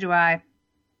 neither do I.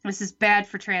 This is bad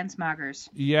for transmoggers.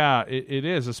 Yeah, it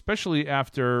is, especially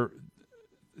after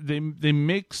they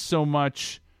make so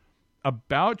much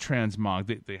about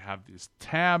transmog. They have these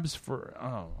tabs for...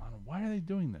 Oh, why are they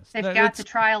doing this? They've got the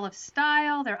trial of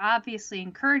style. They're obviously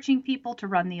encouraging people to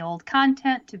run the old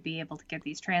content to be able to get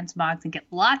these transmogs and get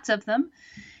lots of them.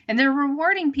 And they're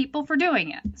rewarding people for doing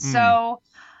it. So...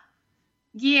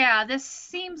 Yeah, this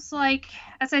seems like,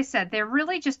 as I said, there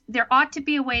ought to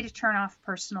be a way to turn off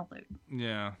personal loot.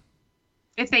 Yeah.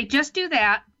 If they just do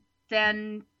that,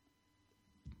 then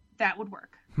that would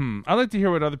work. I'd like to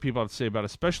hear what other people have to say about it,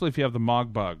 especially if you have the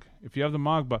Mog bug. If you have the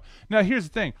Mog bug. Now, here's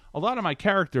the thing. A lot of my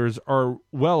characters are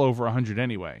well over 100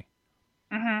 anyway.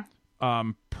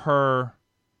 Per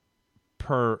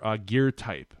gear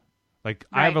type. Like,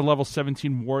 right. I have a level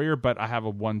 17 warrior, but I have a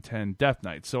 110 death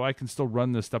knight, so I can still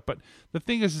run this stuff. But the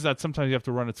thing is that sometimes you have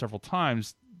to run it several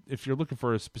times if you're looking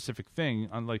for a specific thing.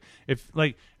 If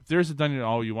there's a dungeon,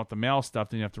 you want the male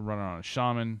stuff, then you have to run it on a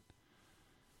shaman.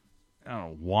 I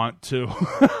don't want to.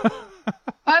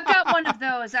 I've got one of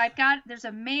those. There's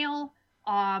a male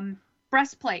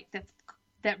breastplate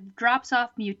that drops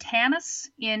off Mutanus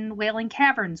in Wailing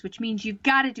Caverns, which means you've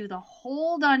got to do the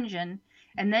whole dungeon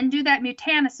and then do that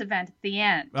Mutanus event at the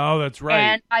end. Oh, that's right.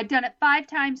 And I've done it 5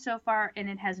 times so far, and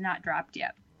it has not dropped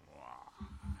yet.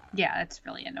 Yeah, that's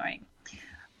really annoying.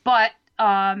 But,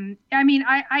 I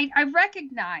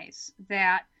recognize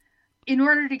that in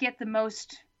order to get the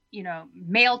most,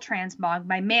 male transmog,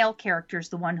 my male character is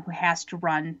the one who has to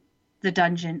run the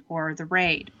dungeon or the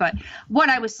raid. But what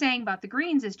I was saying about the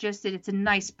greens is just that it's a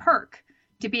nice perk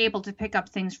to be able to pick up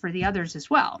things for the others as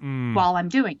well while I'm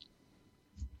doing it.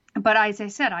 But as I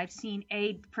said, I've seen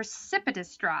a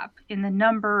precipitous drop in the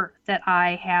number that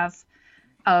I have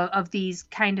of these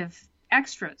kind of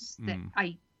extras that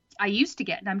I used to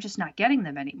get, and I'm just not getting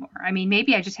them anymore. I mean,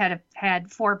 maybe I just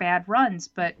had 4 bad runs,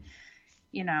 but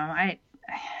I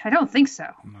don't think so.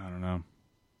 I don't know.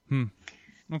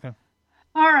 Okay.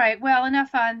 All right. Well,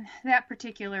 enough on that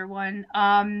particular one.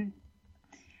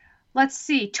 Let's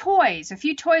see. Toys. A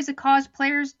few toys that cause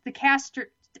players,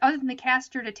 other than the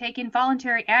caster, to take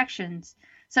involuntary actions,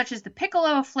 such as the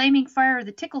Piccolo of Flaming Fire or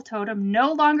the Tickle Totem,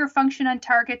 no longer function on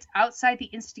targets outside the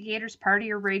instigator's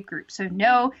party or raid group. So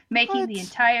no making the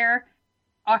entire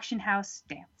auction house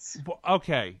dance. Well,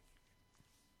 okay.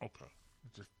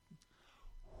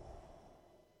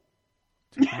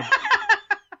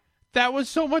 That was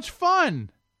so much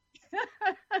fun.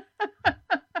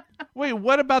 Wait,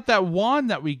 what about that wand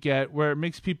that we get where it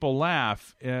makes people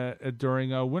laugh during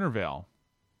Wintervale?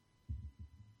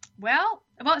 Well,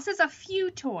 it says a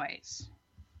few toys.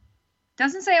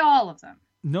 Doesn't say all of them.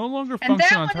 No longer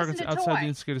function on targets outside the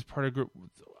instigator's party group.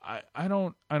 I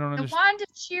don't understand. The wand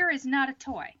of cheer is not a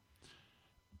toy.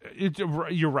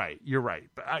 You're right.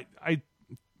 But I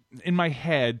in my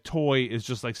head, toy is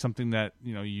just like something that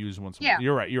you use once a while.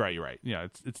 You're right. Yeah,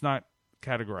 it's not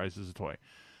categorized as a toy.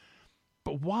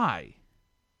 But why?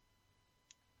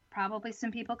 Probably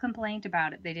some people complained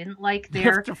about it. They didn't like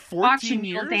their auction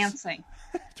wheel dancing.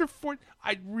 After 14,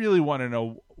 I really want to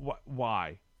know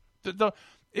why.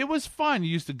 It was fun. You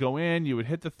used to go in, you would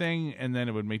hit the thing, and then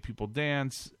it would make people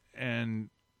dance, and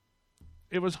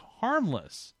it was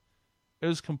harmless. It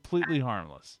was completely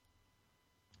harmless.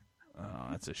 Oh,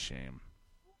 that's a shame.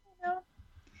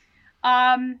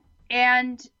 And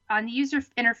on the user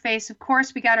interface, of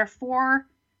course, we got our 4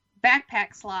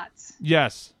 backpack slots.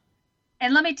 Yes.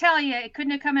 And let me tell you, it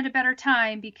couldn't have come at a better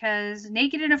time because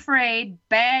Naked and Afraid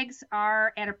bags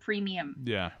are at a premium.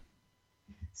 Yeah.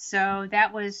 So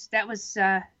that was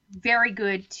very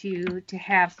good to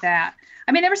have that.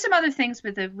 I mean, there were some other things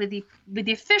with the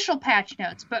official patch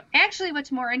notes, but actually,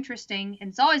 what's more interesting, and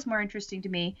it's always more interesting to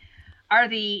me, are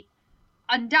the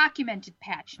undocumented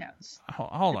patch notes.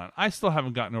 Hold on, I still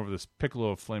haven't gotten over this Piccolo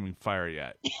of Flaming Fire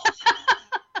yet.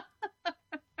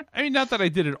 I mean, not that I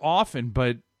did it often,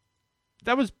 but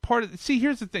that was part of. See,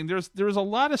 here's the thing: there was a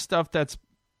lot of stuff that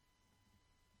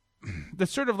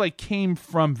sort of like came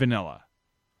from vanilla,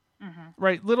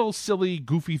 right? Little silly,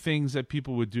 goofy things that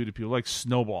people would do to people, like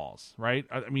snowballs, right?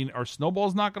 I mean, are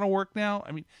snowballs not going to work now?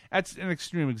 I mean, that's an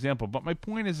extreme example, but my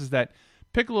point is that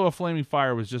Piccolo of Flaming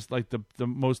Fire was just like the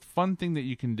most fun thing that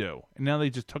you can do, and now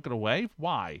they just took it away.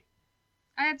 Why?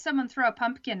 I had someone throw a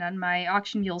pumpkin on my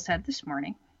auction mule's head this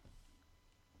morning.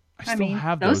 I still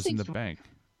have those in the bank.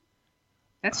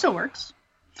 That still works.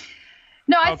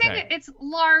 No, I think it's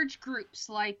large groups,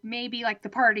 like maybe like the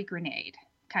party grenade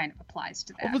kind of applies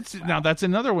to that. Well. Now that's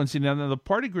another one. See, now the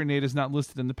party grenade is not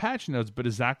listed in the patch notes, but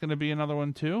is that going to be another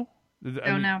one too?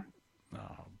 Don't know.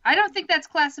 I don't think that's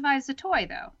classified as a toy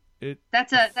though.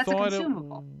 That's a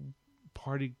consumable.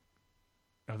 Party.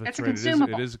 Oh, that's right. A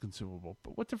consumable. It is a consumable.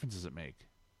 But what difference does it make?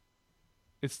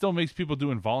 It still makes people do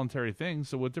involuntary things.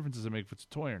 So what difference does it make if it's a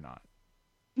toy or not?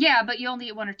 Yeah, but you only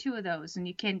get 1 or 2 of those, and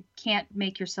you can't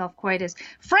make yourself quite as.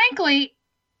 Frankly,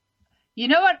 you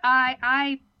know what?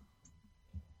 I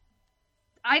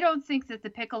don't think that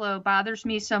the Piccolo bothers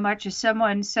me so much as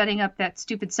someone setting up that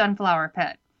stupid sunflower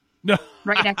pet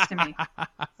right next to me.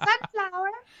 Sunflower.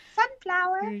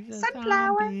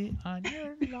 On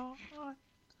your lawn.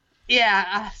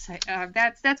 Yeah,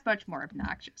 that's much more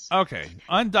obnoxious. Okay,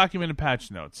 undocumented patch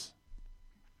notes.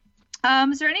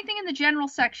 Is there anything in the general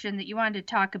section that you wanted to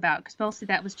talk about? Because mostly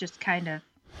that was just kind of...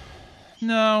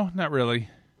 No, not really.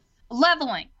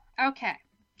 Leveling. Okay.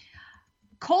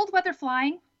 Cold weather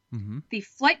flying, the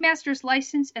Flight Master's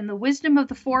license, and the Wisdom of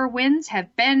the Four Winds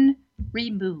have been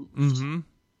removed.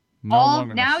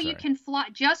 Now you can fly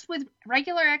just with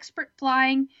regular expert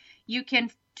flying. You can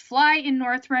fly in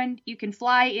Northrend. You can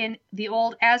fly in the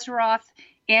old Azeroth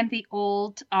and the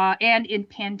old and in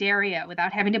Pandaria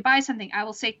without having to buy something. I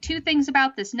will say 2 things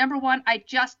about this. Number 1, I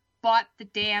just bought the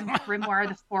damn Grimoire of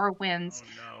the Four Winds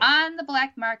on the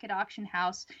black market auction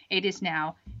house. It is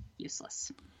now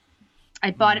useless.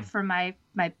 I bought it for my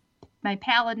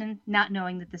paladin, not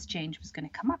knowing that this change was going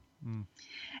to come up.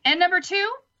 And number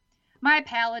 2, my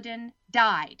paladin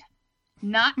died,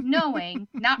 not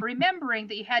remembering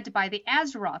that you had to buy the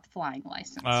Azeroth flying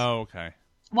license. Oh, okay.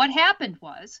 What happened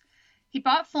was, he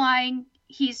bought flying.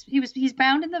 He's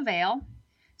bound in the Vale,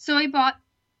 so he bought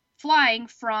flying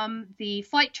from the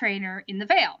flight trainer in the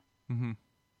Vale.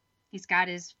 He's got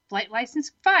his flight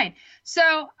license, fine.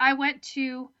 So I went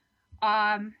to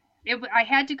I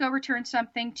had to go return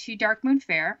something to Dark Moon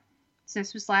Fair. So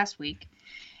this was last week.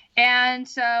 And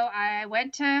so I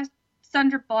went to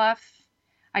Thunder Bluff.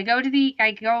 I go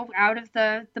out of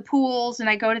the pools and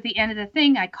I go to the end of the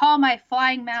thing. I call my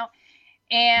flying mount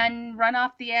and run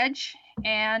off the edge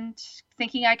and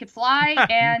thinking I could fly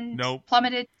and Nope.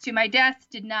 Plummeted to my death,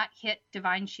 did not hit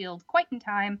Divine Shield quite in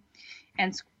time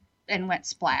and went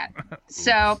splat.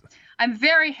 So I'm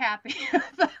very happy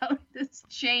about this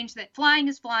change that flying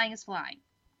is flying is flying.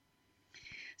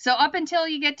 So up until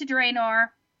you get to Draenor,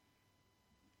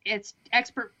 it's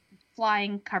expert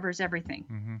flying covers everything.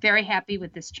 Mm-hmm. Very happy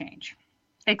with this change,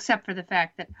 except for the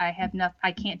fact that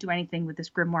I can't do anything with this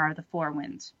Grimoire of the Four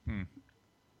Winds.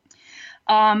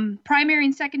 Primary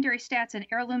and secondary stats and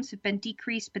heirlooms have been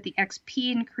decreased, but the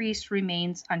XP increase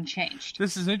remains unchanged.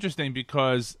 This is interesting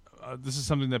because this is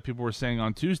something that people were saying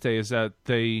on Tuesday, is that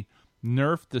they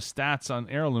nerfed the stats on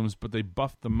heirlooms, but they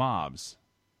buffed the mobs.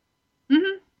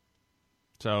 Mm-hmm.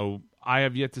 So I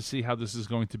have yet to see how this is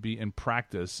going to be in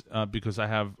practice because I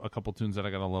have a couple tunes that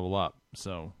I got to level up.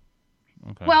 So,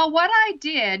 okay. Well, what I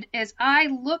did is I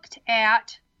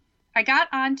got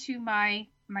onto my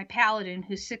paladin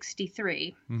who's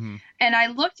 63, mm-hmm. and I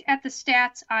looked at the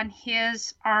stats on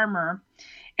his armor,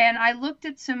 and I looked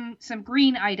at some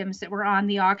green items that were on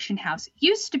the auction house. It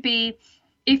used to be,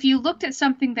 if you looked at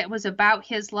something that was about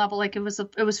his level, like it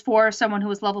was for someone who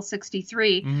was level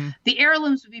 63, mm-hmm. the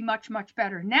heirlooms would be much, much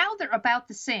better. Now they're about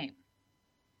the same.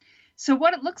 So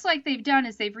what it looks like they've done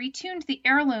is they've retuned the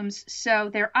heirlooms so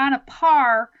they're on a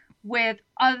par with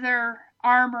other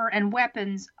armor and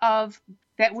weapons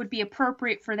that would be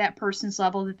appropriate for that person's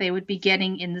level that they would be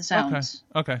getting in the zones.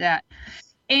 Okay.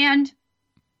 And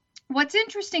what's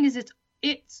interesting is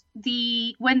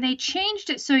when they changed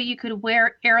it so you could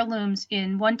wear heirlooms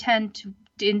in 110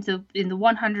 in the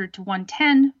 100 to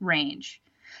 110 range.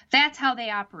 That's how they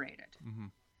operated. Mm-hmm.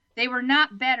 They were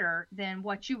not better than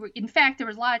what you were. In fact, there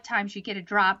was a lot of times you get a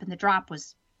drop and the drop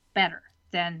was better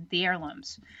than the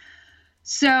heirlooms.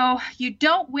 So you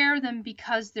don't wear them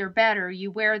because they're better.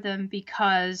 You wear them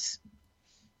because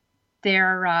they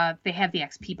have the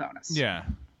XP bonus. Yeah.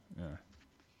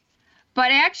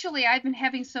 But actually, I've been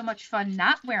having so much fun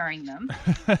not wearing them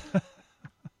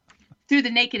through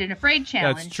the Naked and Afraid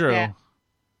challenge. That's true. That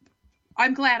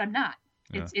I'm glad I'm not.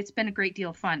 Yeah. It's been a great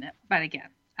deal of fun. But again,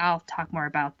 I'll talk more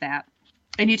about that.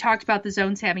 And you talked about the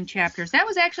zones having chapters. That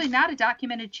was actually not a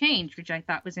documented change, which I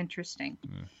thought was interesting.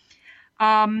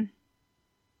 Yeah.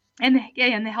 And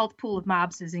the health pool of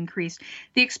mobs has increased.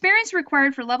 The experience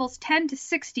required for levels 10 to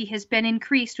 60 has been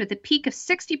increased with a peak of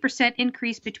 60%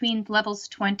 increase between levels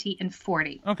 20 and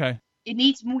 40. Okay. You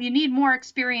need more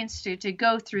experience to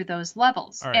go through those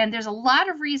levels. Right. And there's a lot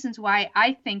of reasons why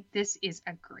I think this is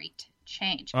a great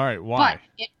change. All right, why? But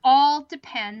it all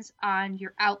depends on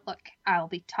your outlook. I'll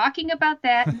be talking about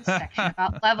that in the section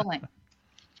about leveling.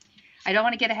 I don't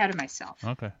want to get ahead of myself.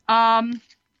 Okay.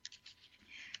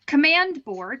 Command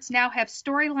boards now have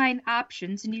storyline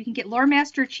options, and you can get Lore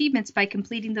Master achievements by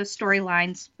completing those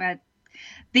storylines. But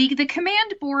the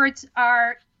command boards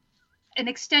are an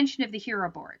extension of the hero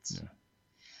boards.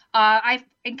 Yeah. I've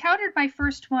encountered my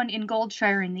first one in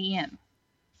Goldshire in the Inn,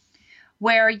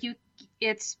 where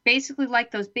it's basically like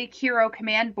those big hero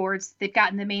command boards they've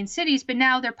got in the main cities, but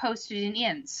now they're posted in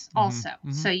inns also.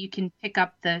 Mm-hmm. So you can pick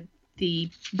up the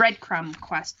breadcrumb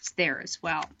quests there as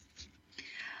well.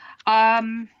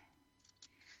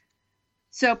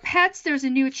 So pets, there's a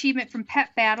new achievement from Pet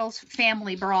Battles,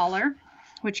 Family Brawler,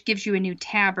 which gives you a new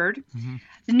tabard. Mm-hmm.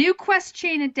 The new quest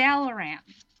chain of Dalaran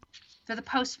for the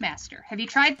Postmaster. Have you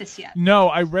tried this yet? No,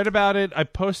 I read about it. I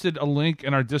posted a link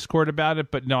in our Discord about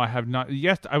it, but no, I have not.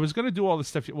 Yes, I was going to do all this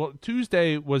stuff. Well,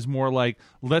 Tuesday was more like,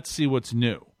 let's see what's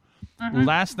new. Mm-hmm.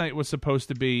 Last night was supposed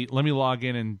to be, let me log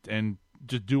in and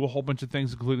just do a whole bunch of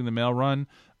things, including the mail run.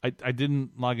 I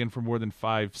didn't log in for more than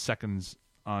 5 seconds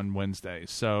on Wednesday.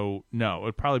 So, no, it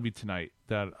would probably be tonight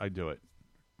that I do it.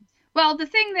 Well, the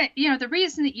thing that, the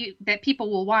reason that people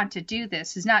will want to do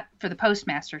this is not for the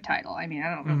Postmaster title. I mean,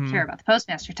 I don't really care about the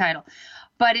Postmaster title.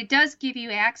 But it does give you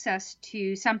access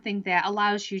to something that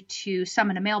allows you to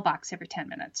summon a mailbox every 10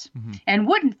 minutes. Mm-hmm. And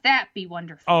wouldn't that be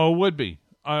wonderful? Oh, it would be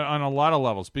on a lot of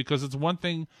levels, because it's one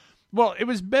thing. Well, it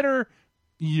was better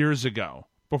years ago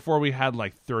before we had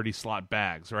like 30 slot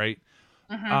bags, right?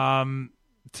 Mm-hmm.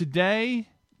 Today,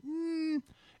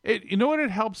 you know what?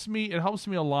 It helps me. It helps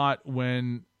me a lot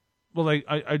when, well, like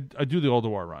I do the Old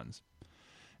War runs,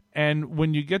 and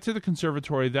when you get to the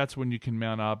conservatory, that's when you can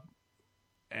mount up,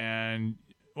 and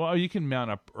well, you can mount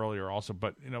up earlier also.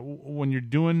 But when you're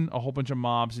doing a whole bunch of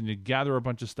mobs and you gather a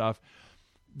bunch of stuff,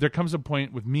 there comes a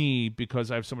point with me, because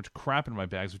I have so much crap in my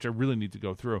bags, which I really need to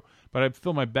go through, but I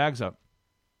fill my bags up,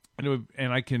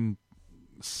 and I can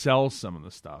sell some of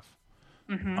the stuff.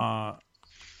 Mm-hmm.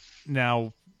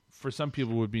 Now, for some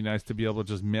people, it would be nice to be able to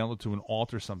just mail it to an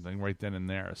alt or something right then and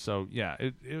there. So, yeah,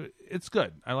 it's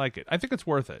good. I like it. I think it's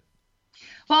worth it.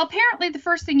 Well, apparently the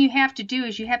first thing you have to do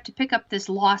is you have to pick up this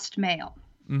lost mail.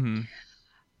 Mm-hmm.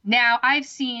 Now, I've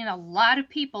seen a lot of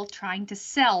people trying to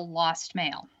sell lost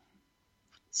mail.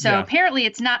 So apparently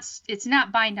it's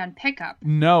not bind on pickup.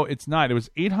 No, it's not. It was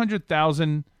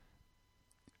 800,000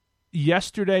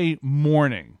 yesterday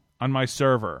morning on my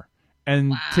server.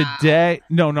 And today,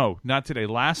 no, not today.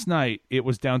 Last night, it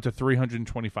was down to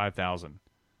 325,000.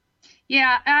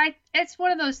 Yeah, it's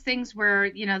one of those things where,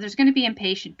 there's going to be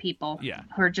impatient people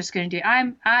who are just going to do.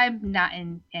 I'm not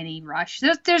in any rush.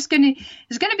 There's going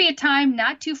to be a time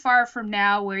not too far from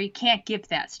now where you can't give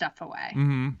that stuff away.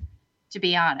 Mm-hmm. To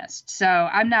be honest, so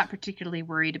I'm not particularly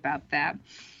worried about that.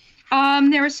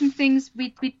 There were some things we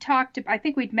talked. I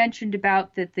think we'd mentioned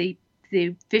about that the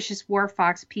Vicious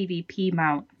Warfox PvP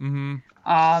mount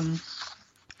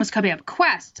was coming up.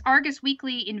 Quests: Argus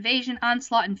Weekly, Invasion,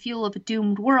 Onslaught, and Fuel of a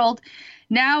Doomed World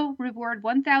now reward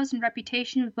 1,000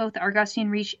 reputation with both Argustian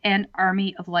Reach and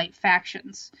Army of Light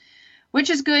factions, which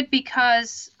is good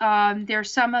because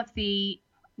there's some of the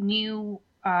new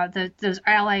those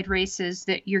allied races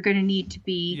that you're going to need to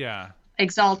be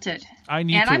exalted. I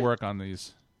need to work on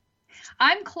these.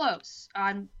 I'm close.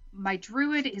 My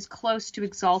druid is close to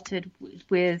exalted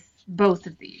with both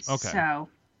of these. Okay. So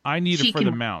I need it for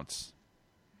the mounts.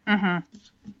 Mm-hmm.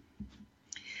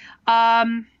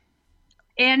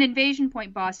 And invasion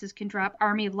point bosses can drop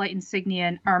Army of Light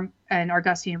insignia and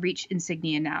Argustian Reach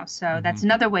insignia now. So that's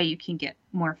another way you can get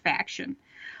more faction.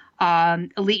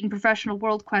 Elite and Professional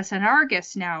World Quests on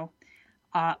Argus now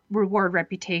reward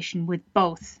reputation with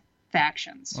both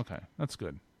factions. Okay, that's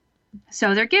good.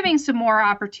 So they're giving some more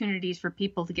opportunities for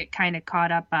people to get kind of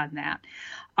caught up on that.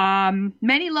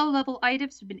 Many low-level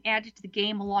items have been added to the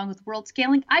game along with world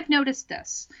scaling. I've noticed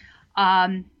this.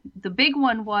 The big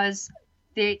one was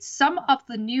some of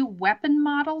the new weapon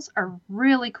models are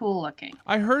really cool looking.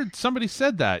 I heard somebody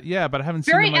said that, but I haven't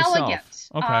seen them myself. Very elegant.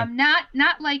 Okay.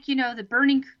 Not like, the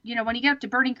Burning, when you get up to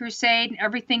Burning Crusade,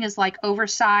 everything is like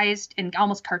oversized and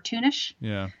almost cartoonish.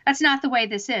 Yeah. That's not the way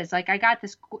this is. Like I got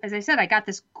this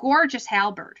gorgeous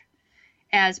halberd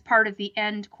as part of the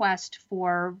end quest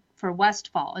for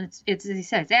Westfall. And it's as I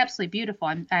said, it's absolutely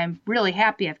beautiful. I'm really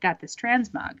happy I've got this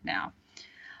transmog now.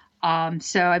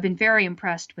 So I've been very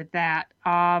impressed with that.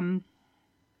 And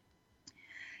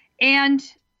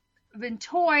in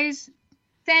toys,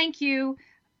 thank you.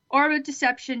 Orb of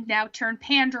Deception now turned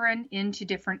Pandaren into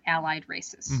different allied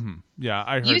races. Mm-hmm. Yeah,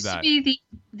 I heard that. Used to be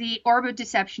the Orb of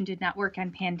Deception did not work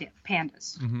on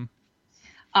pandas. Mm-hmm.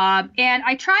 And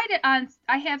I tried it on.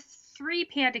 I have 3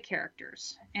 panda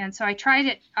characters, and so I tried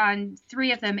it on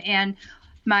 3 of them, and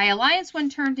my alliance one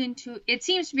turned into. It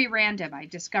seems to be random. I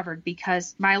discovered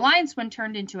because my alliance one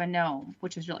turned into a gnome,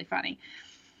 which was really funny.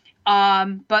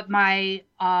 But my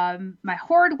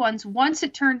horde ones, once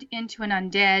it turned into an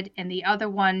undead, and the other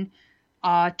one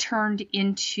turned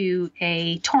into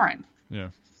a tauren. Yeah.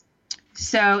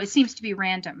 So it seems to be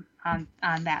random on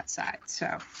that side.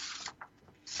 So,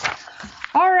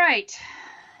 all right.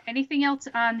 Anything else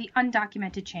on the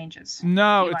undocumented changes?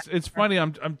 No, it's funny.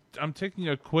 I'm taking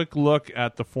a quick look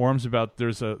at the forums about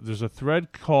there's a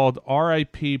thread called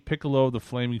R.I.P. Piccolo the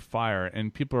Flaming Fire,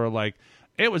 and people are like,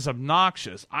 it was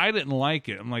obnoxious. I didn't like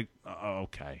it. I'm like,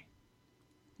 okay,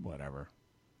 whatever.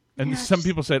 And some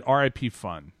people said R.I.P.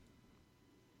 Fun.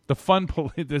 The fun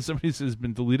police. Somebody says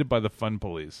been deleted by the fun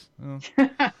police. Oh.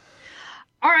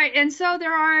 All right, and so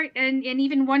there are, and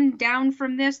even one down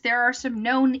from this, there are some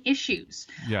known issues.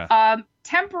 Yeah.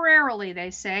 Temporarily, they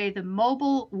say the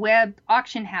mobile web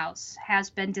auction house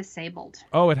has been disabled.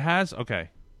 Oh, it has? Okay.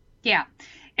 Yeah.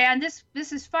 And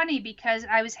this is funny because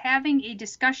I was having a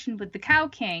discussion with the Cow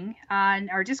King on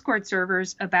our Discord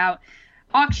servers about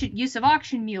use of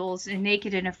auction mules in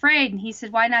Naked and Afraid, and he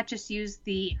said, why not just use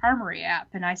the Armory app?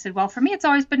 And I said, well, for me, it's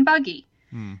always been buggy.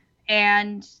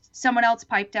 And someone else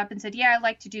piped up and said, yeah, I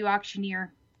like to do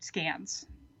auctioneer scans.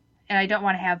 And I don't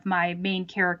want to have my main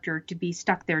character to be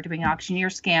stuck there doing auctioneer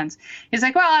scans. He's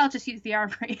like, well, I'll just use the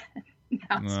Armory.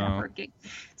 Now it's not working.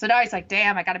 So now he's like,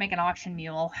 damn, I got to make an auction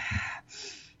mule.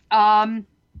 They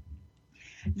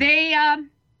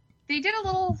did a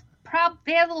little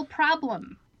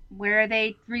problem where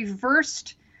they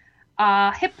reversed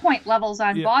hit point levels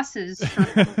on bosses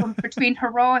from between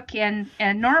heroic and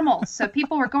normal. So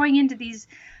people were going into these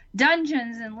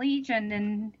dungeons and Legion,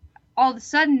 and all of a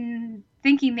sudden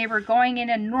thinking they were going in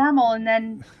a normal and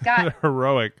then got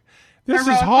heroic. This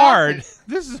heroic is hard. bosses.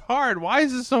 This is hard. Why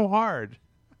is this so hard?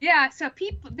 Yeah, so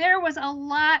there was a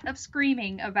lot of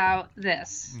screaming about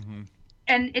this. Mm-hmm.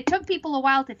 And it took people a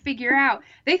while to figure out.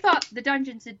 They thought the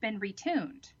dungeons had been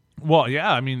retuned. Well,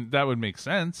 yeah, I mean, that would make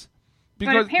sense.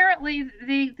 But apparently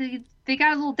they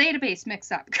got a little database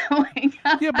mix-up going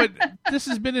on. Yeah, but this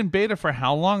has been in beta for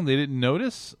how long? They didn't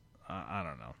notice? I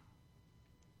don't know.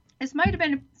 This might have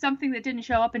been something that didn't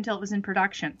show up until it was in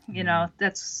production. You know,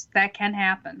 that can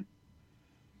happen.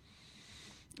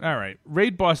 All right.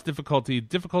 Raid boss difficulty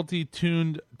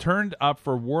turned up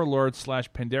for Warlord /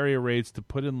 Pandaria raids to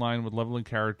put in line with leveling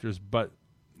characters, but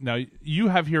now you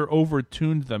have here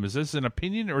overtuned them. Is this an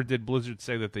opinion, or did Blizzard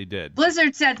say that they did?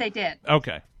 Blizzard said they did.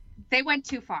 Okay. They went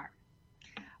too far.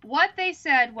 What they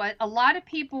said was a lot of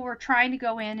people were trying to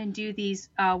go in and do these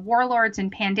Warlords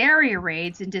and Pandaria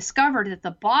raids and discovered that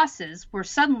the bosses were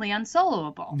suddenly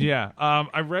unsoloable. Yeah.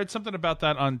 I read something about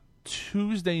that on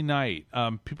Tuesday night.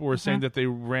 People were saying that they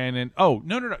ran in. Oh,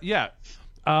 no. Yeah.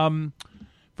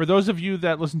 For those of you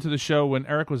that listened to the show when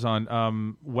Eric was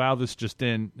on, Wow This Just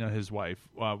In, his wife,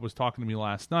 was talking to me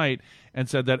last night and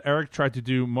said that Eric tried to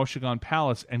do Moshagan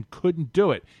Palace and couldn't do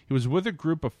it. He was with a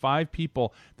group of 5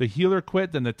 people. The healer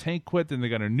quit, then the tank quit, then they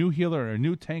got a new healer and a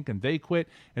new tank, and they quit.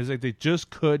 It's like they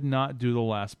just could not do the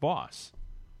last boss.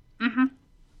 Mm-hmm.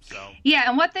 So. Yeah,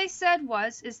 and what they said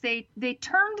is they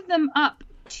turned them up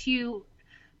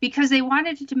because they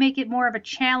wanted to make it more of a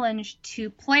challenge to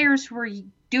players who were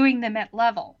doing them at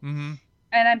level. Mm-hmm.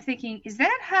 And I'm thinking, is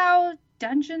that how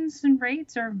dungeons and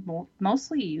raids are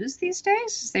mostly used these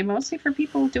days? Is they mostly for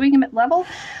people doing them at level?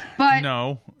 But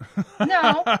no,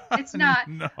 it's not.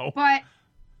 No. But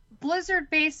Blizzard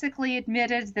basically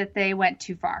admitted that they went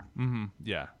too far. Mm-hmm.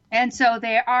 Yeah. And so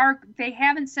they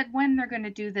haven't said when they're going to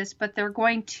do this, but they're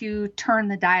going to turn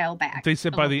the dial back. They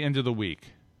said by the end of the week.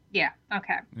 Yeah.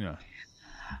 Okay. Yeah.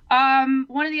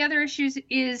 One of the other issues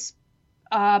is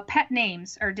pet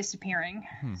names are disappearing.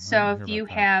 So if you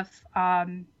have,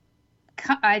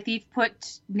 if you've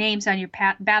put names on your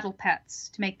battle pets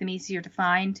to make them easier to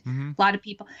find, a lot of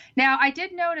people. Now, I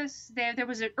did notice there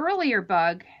was an earlier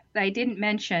bug that I didn't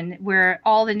mention where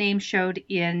all the names showed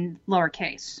in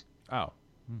lowercase. Oh.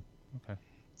 Okay.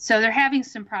 So they're having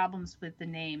some problems with the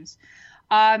names.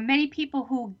 Many people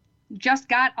who just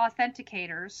got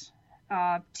authenticators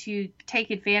to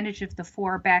take advantage of the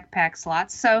 4 backpack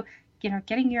slots. So,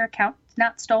 getting your account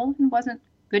not stolen wasn't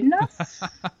good enough.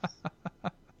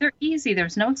 They're easy.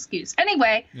 There's no excuse.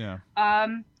 Anyway,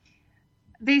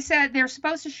 they said they're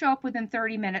supposed to show up within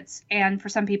 30 minutes, and for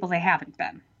some people they haven't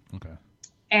been. Okay.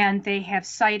 And they have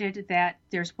cited that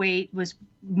was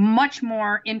much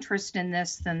more interest in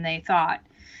this than they thought,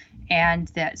 and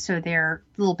that so they're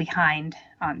a little behind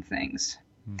on things.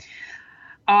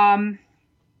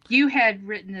 You had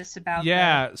written this about.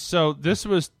 Yeah, so this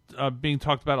was being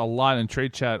talked about a lot in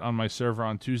trade chat on my server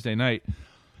on Tuesday night.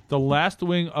 The last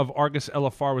wing of Argus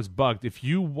LFR was bugged. If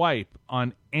you wipe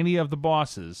on any of the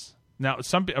bosses, now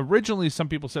originally some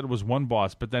people said it was one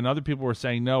boss, but then other people were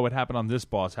saying no, it happened on this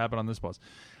boss.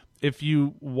 If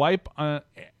you wipe at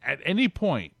any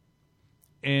point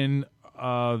in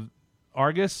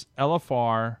Argus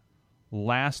LFR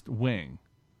last wing,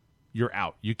 you're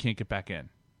out. You can't get back in.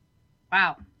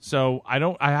 Wow. So I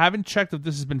haven't checked if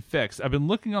this has been fixed. I've been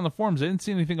looking on the forums. I didn't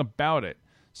see anything about it.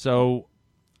 So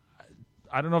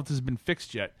I don't know if this has been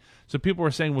fixed yet. So people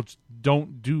were saying, well,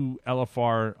 don't do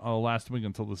LFR last wing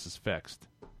until this is fixed.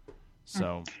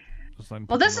 So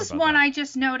this is one I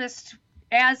just noticed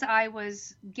as I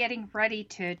was getting ready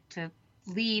to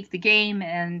leave the game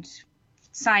and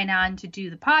sign on to do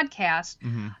the podcast.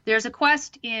 There's a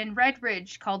quest in Red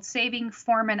Ridge called Saving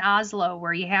Foreman Oslo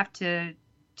where you have to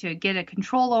get a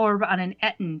control orb on an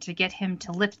Etten to get him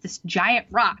to lift this giant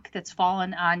rock that's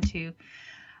fallen onto.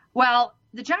 Well,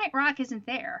 the giant rock isn't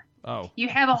there. Oh. You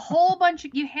have a whole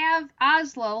you have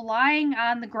Oslo lying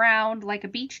on the ground like a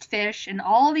beached fish and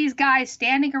all these guys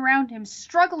standing around him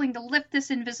struggling to lift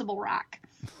this invisible rock.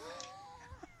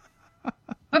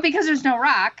 But because there's no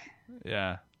rock,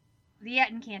 the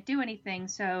Etten can't do anything.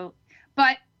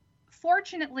 But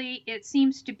fortunately, it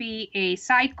seems to be a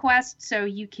side quest, so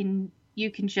you can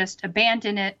just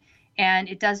abandon it and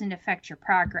it doesn't affect your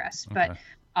progress. Okay.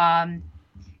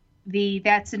 But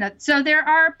that's enough. So there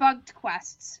are bugged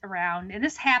quests around, and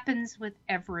this happens with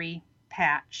every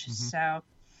patch. So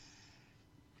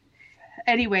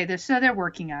anyway, they're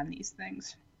working on these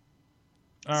things.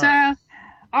 All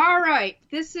right,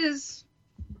 this is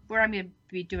where I'm going to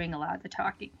be doing a lot of the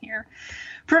talking here.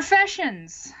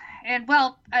 Professions. and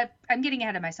well, I'm getting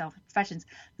ahead of myself. Professions.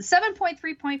 The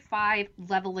 7.3.5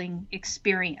 leveling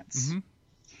experience.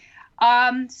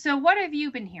 So what have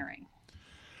you been hearing?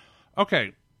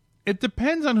 Okay. It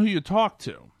depends on who you talk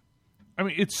to. I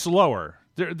mean, it's slower.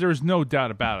 There's no doubt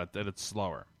about it that it's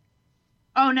slower.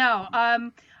 Oh, no.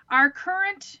 Our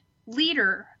current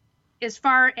leader, as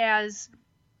far as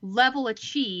level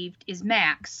achieved, is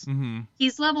Max.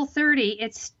 He's level 30.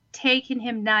 It's taken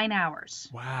him 9 hours.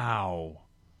 Wow.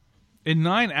 In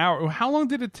 9 hours? How long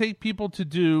did it take people to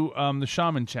do the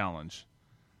Shaman Challenge?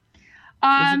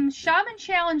 Shaman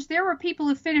Challenge, there were people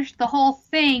who finished the whole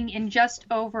thing in just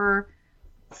over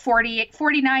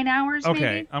 49 hours, okay,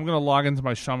 maybe? I'm going to log into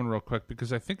my Shaman real quick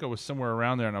because I think I was somewhere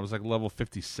around there and I was like level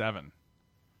 57.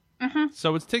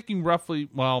 So it's taking roughly,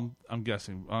 well, I'm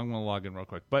guessing. I'm going to log in real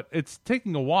quick. But it's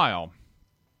taking a while.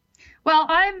 Well,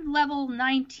 I'm level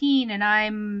 19 and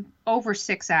I'm over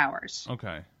 6 hours.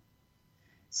 Okay.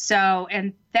 So,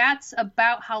 and that's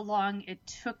about how long it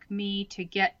took me to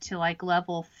get to like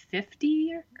level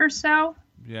 50 or so.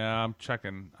 Yeah, I'm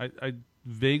checking. I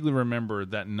vaguely remember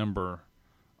that number.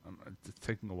 It's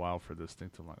taking a while for this thing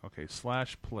to log. Okay,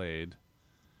 /played.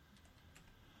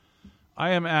 I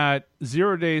am at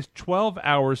 0 days, 12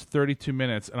 hours, 32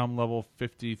 minutes, and I'm level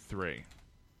 53.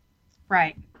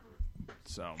 Right.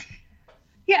 So.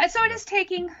 Yeah, so it is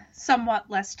taking somewhat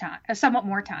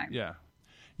more time. Yeah.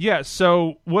 Yeah,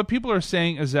 so what people are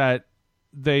saying is that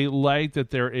they like that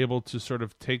they're able to sort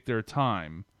of take their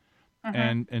time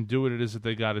and do what it is that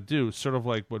they got to do, sort of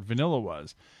like what Vanilla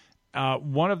was.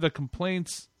 One of the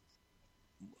complaints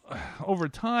over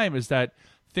time is that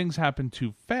things happen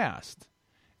too fast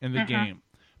in the game.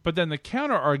 But then the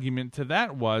counter argument to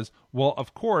that was, well,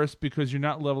 of course, because you're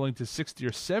not leveling to 60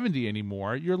 or 70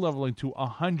 anymore, you're leveling to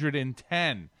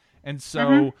 110. And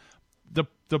so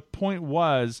the point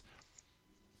was,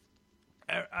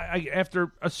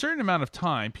 after a certain amount of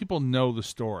time, people know the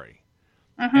story.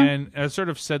 And I sort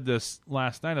of said this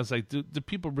last night. I was like, do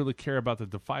people really care about the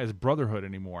Defias Brotherhood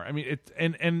anymore? I mean,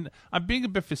 and I'm being a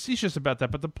bit facetious about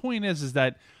that, but the point is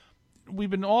that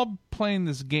we've been all playing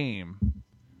this game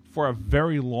for a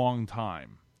very long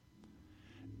time.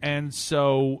 And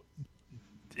so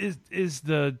is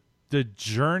the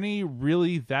journey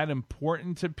really that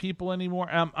important to people anymore?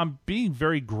 I'm being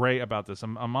very gray about this.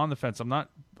 I'm on the fence. I'm not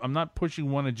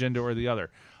pushing one agenda or the other.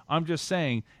 I'm just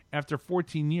saying, after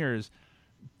 14 years,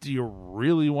 do you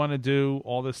really want to do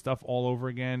all this stuff all over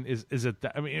again? Is it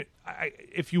that? I mean,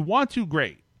 if you want to,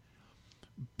 great.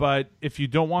 But if you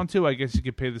don't want to, I guess you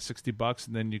could pay the $60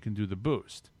 and then you can do the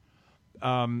boost.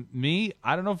 Me,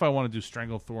 I don't know if I want to do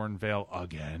Stranglethorn Vale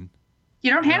again.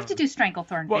 You don't have to do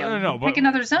Stranglethorn Vale. Well, no, pick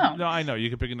another zone. No, I know. You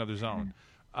can pick another zone.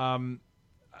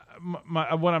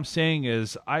 What I'm saying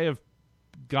is I have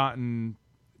gotten...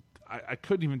 I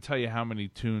couldn't even tell you how many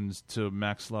tunes to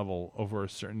max level over a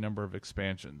certain number of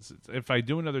expansions. If I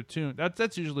do another tune,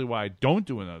 that's usually why I don't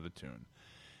do another tune,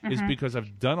 is because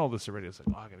I've done all this already. It's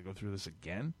like, I got to go through this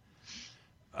again.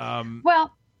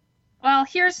 Well,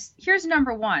 here's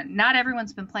number one. Not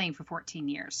everyone's been playing for 14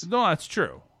 years. No, that's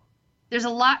true. There's a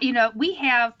lot,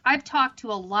 I've talked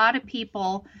to a lot of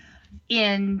people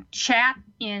in chat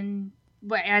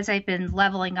as I've been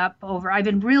leveling up I've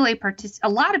been really a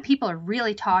lot of people are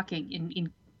really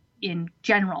talking in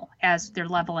general as they're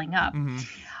leveling up.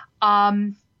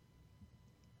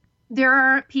 There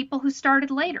are people who started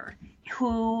later,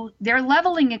 who their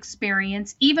leveling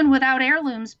experience, even without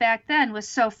heirlooms back then, was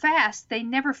so fast they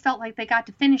never felt like they got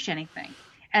to finish anything,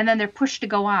 and then they're pushed to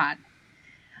go on.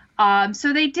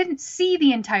 So they didn't see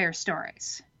the entire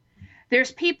stories.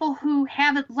 There's people who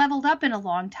haven't leveled up in a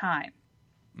long time.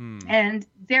 And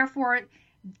therefore,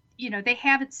 they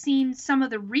haven't seen some of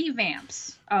the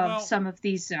revamps of some of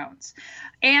these zones.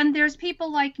 And there's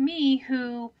people like me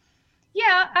who,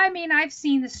 I've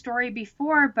seen the story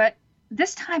before, but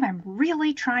this time I'm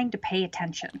really trying to pay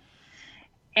attention.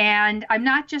 And I'm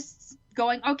not just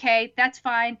going, okay, that's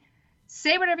fine.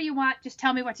 Say whatever you want. Just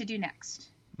tell me what to do next.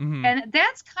 And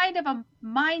that's kind of a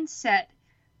mindset.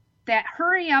 That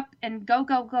hurry up and go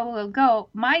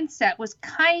mindset was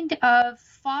kind of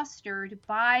fostered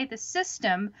by the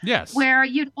system. Yes. Where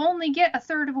you'd only get a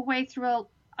third of a way through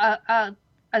a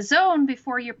zone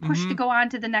before you're pushed to go on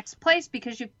to the next place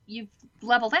because you've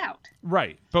leveled out.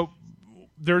 Right. But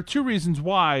there are two reasons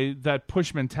why that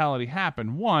push mentality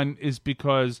happened. One is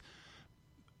because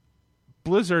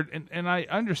Blizzard, and I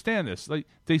understand this, like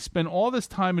they spend all this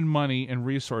time and money and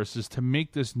resources to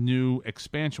make this new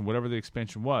expansion, whatever the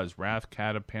expansion was, Wrath,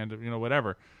 Cata, Panda,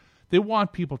 whatever. They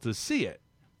want people to see it.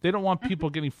 They don't want people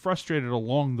getting frustrated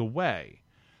along the way.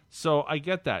 So I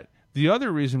get that. The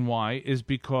other reason why is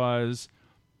because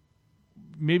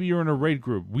maybe you're in a raid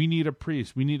group. We need a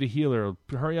priest. We need a healer.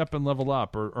 Hurry up and level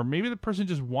up. Or maybe the person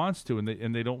just wants to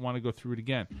and they don't want to go through it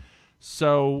again.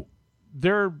 So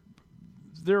there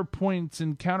are points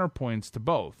and counterpoints to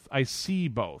both. I see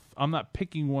both. I'm not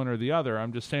picking one or the other.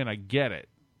 I'm just saying I get it.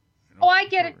 Oh, I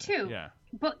get it too. Yeah.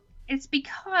 But it's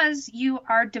because you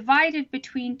are divided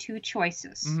between two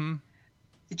choices. Mm-hmm.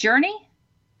 The journey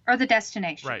or the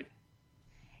destination. Right.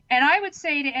 And I would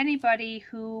say to anybody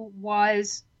who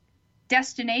was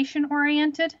destination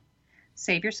oriented,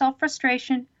 save yourself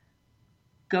frustration,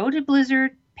 go to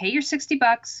Blizzard, pay your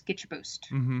 $60, get your boost.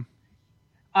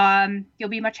 Mm-hmm. You'll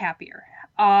be much happier.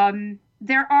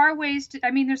 There are ways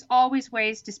there's always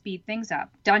ways to speed things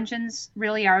up. Dungeons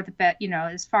really are the best,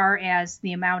 as far as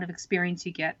the amount of experience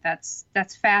you get, that's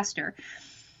faster.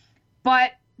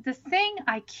 But the thing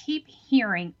I keep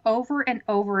hearing over and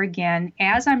over again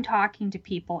as I'm talking to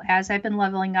people, as I've been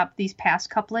leveling up these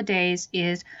past couple of days,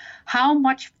 is how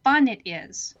much fun it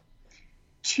is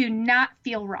to not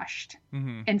feel rushed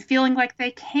and feeling like they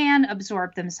can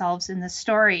absorb themselves in the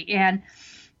story. And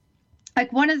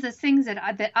like one of the things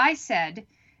that I said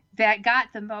that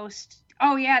got the most,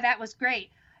 oh yeah, that was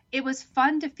great. It was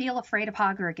fun to feel afraid of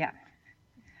Hogger again.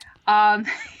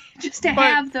 Just to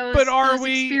have those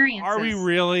experiences. Are we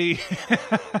really?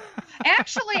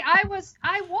 Actually, I was.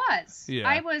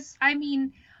 Yeah.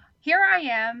 Here I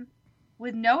am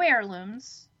with no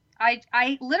heirlooms.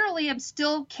 I literally am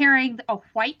still carrying a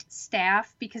white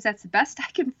staff because that's the best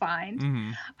I can find.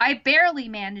 Mm-hmm. I barely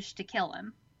managed to kill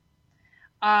him.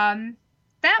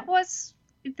 That was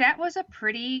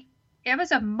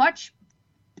a much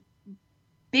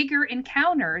bigger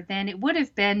encounter than it would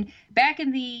have been back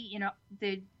in the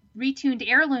retuned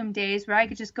heirloom days where I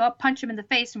could just go up, punch him in the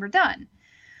face, and we're done.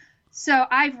 So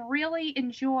I've really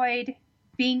enjoyed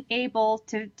being able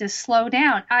to slow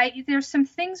down. There's some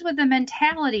things with the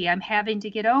mentality I'm having to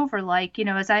get over, like,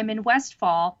 as I'm in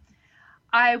Westfall,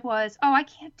 I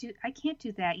can't do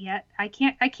that yet. I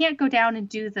can't go down and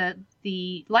do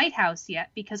the lighthouse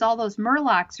yet because all those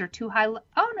murlocs are too high.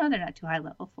 Oh no, they're not too high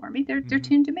level for me. They're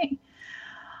tuned to me.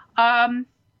 That's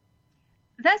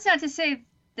not to say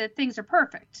that things are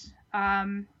perfect.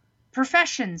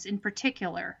 Professions in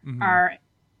particular are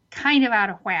kind of out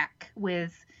of whack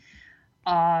with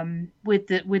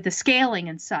the scaling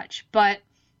and such. But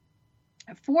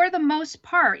for the most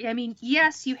part,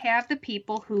 yes, you have the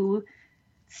people who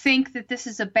think that this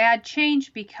is a bad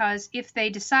change because if they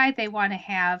decide they want to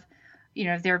have,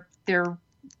 their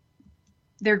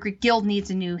guild needs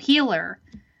a new healer,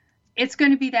 it's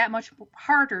going to be that much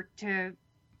harder to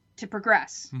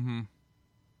progress. Mm-hmm.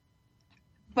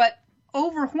 But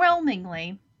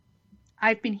overwhelmingly,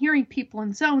 I've been hearing people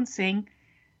in zones saying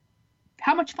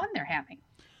how much fun they're having.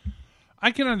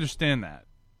 I can understand that.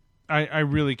 I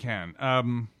really can. I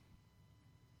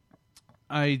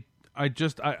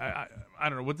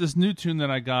don't know, with this new tune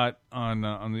that I got on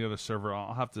the other server,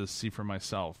 I'll have to see for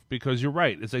myself, because you're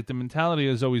right. It's like the mentality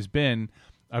has always been,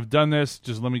 I've done this,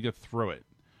 just let me get through it.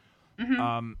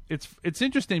 Mm-hmm. It's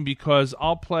interesting because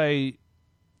I'll play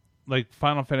like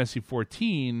Final Fantasy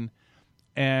 14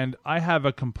 and I have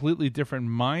a completely different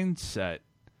mindset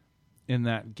in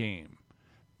that game.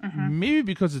 Mm-hmm. Maybe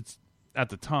because it's at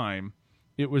the time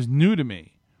it was new to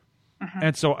me.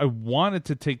 And so I wanted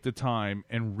to take the time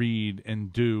and read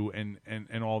and do and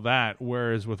all that.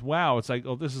 Whereas with WoW, it's like,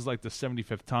 oh, this is like the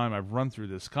 75th time I've run through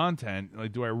this content.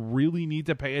 Like, do I really need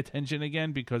to pay attention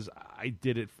again? Because I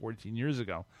did it 14 years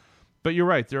ago. But you're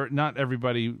right. Not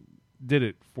everybody did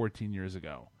it 14 years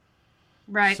ago.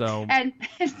 Right. So, and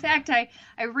in fact, I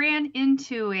ran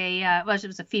into it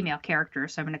was a female character,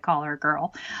 so I'm going to call her a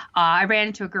girl. I ran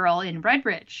into a girl in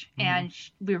Redbridge, and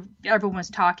everyone was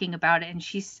talking about it, and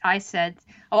I said,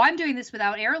 "Oh, I'm doing this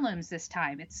without heirlooms this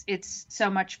time. It's so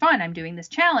much fun. I'm doing this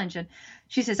challenge." And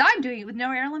she says, "I'm doing it with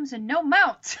no heirlooms and no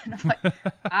mounts." And I'm like,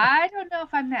 I don't know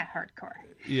if I'm that hardcore.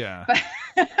 Yeah. But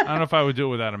I don't know if I would do it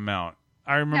without a mount.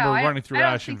 I remember running through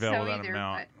Ashenvale without a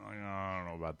mount. But I don't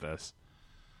know about this.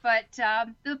 But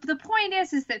the point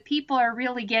is that people are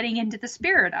really getting into the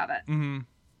spirit of it, and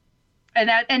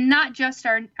not just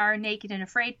our naked and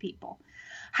afraid people.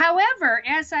 However,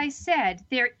 as I said,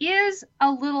 there is a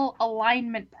little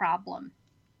alignment problem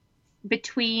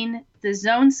between the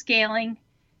zone scaling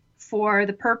for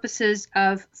the purposes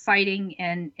of fighting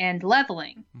and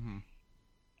leveling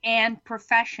and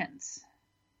professions.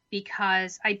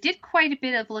 Because I did quite a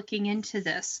bit of looking into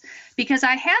this, because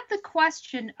I had the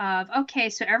question of, okay,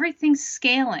 so everything's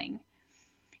scaling.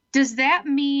 Does that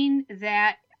mean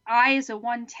that I, as a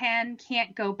 110,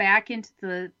 can't go back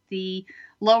into the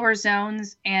lower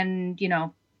zones and,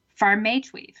 farm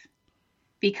Mage Weave?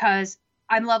 Because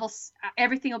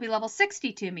everything will be level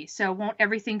 60 to me. So won't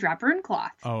everything drop rune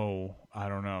cloth? Oh, I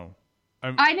don't know.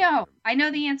 I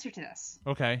know the answer to this.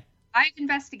 Okay. I've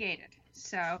investigated.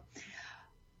 So,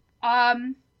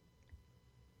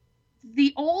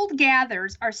 the old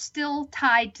gathers are still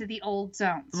tied to the old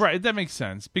zones. Right, that makes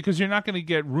sense because you're not going to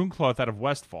get rune cloth out of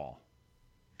Westfall.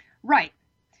 Right.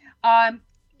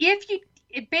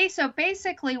 So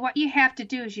basically what you have to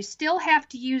do is you still have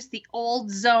to use the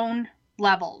old zone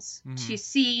levels to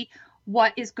see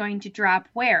what is going to drop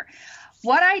where.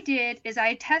 What I did is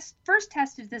I first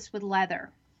tested this with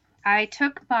leather. I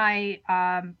took my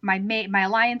my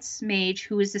Alliance mage,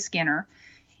 who is the Skinner,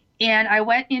 and I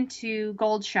went into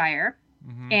Goldshire,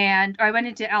 and I went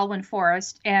into Elwyn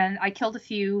Forest, and I killed a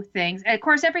few things. And of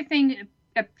course, everything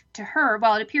up to her,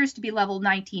 well, it appears to be level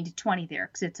 19 to 20 there,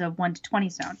 because it's a 1 to 20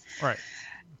 zone. Right.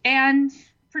 And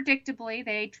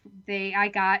predictably, I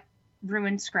got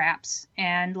ruined scraps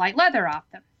and light leather off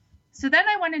them. So then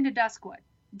I went into Duskwood.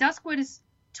 Duskwood is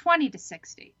 20 to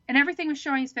 60, and everything was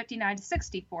showing as 59 to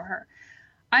 60 for her.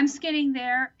 I'm skinning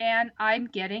there, and I'm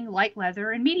getting light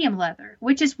leather and medium leather,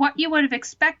 which is what you would have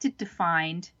expected to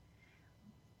find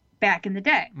back in the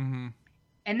day. Mm-hmm.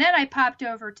 And then I popped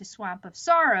over to Swamp of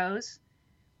Sorrows,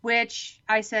 which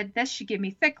I said, this should give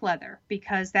me thick leather,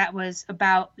 because that was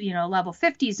about, level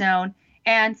 50 zone,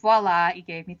 and voila, it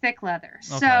gave me thick leather.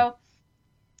 Okay. So,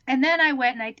 and then I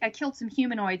went and I killed some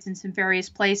humanoids in some various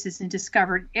places and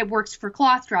discovered it works for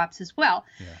cloth drops as well.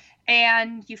 Yeah.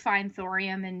 And you find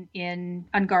thorium in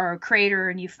Ungaro Crater,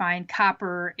 and you find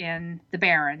copper in the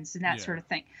Barrens and that sort of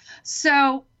thing.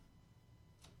 So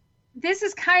this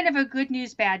is kind of a good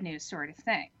news, bad news sort of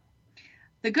thing.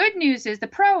 The good news is, the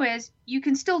pro is, you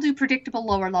can still do predictable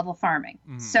lower level farming.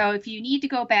 Mm-hmm. So if you need to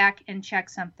go back and check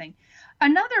something.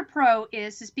 Another pro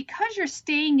is because you're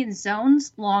staying in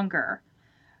zones longer,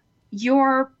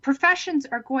 your professions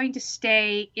are going to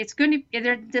stay,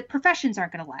 the professions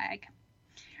aren't going to lag.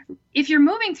 If you're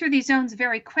moving through these zones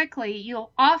very quickly,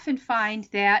 you'll often find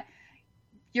that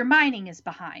your mining is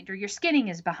behind, or your skinning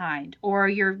is behind, or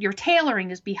your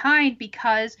tailoring is behind,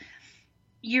 because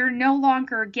you're no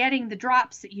longer getting the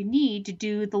drops that you need to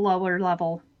do the lower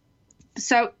level.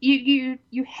 So you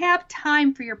have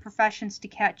time for your professions to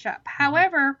catch up.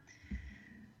 However,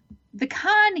 the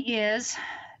con is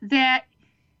that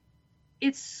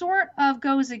it sort of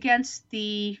goes against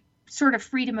the sort of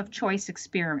freedom of choice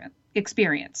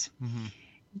experience. Mm-hmm.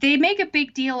 They make a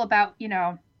big deal about,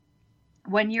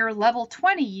 when you're level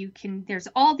 20, there's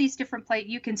all these different places.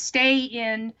 You can stay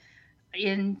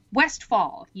in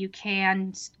Westfall. You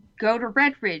can go to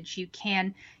Redridge. You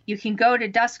can go to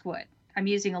Duskwood. I'm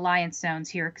using Alliance zones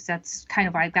here because that's kind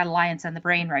of why I've got Alliance on the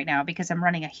brain right now, because I'm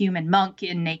running a human monk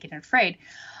in Naked and Afraid.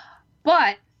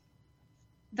 But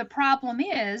the problem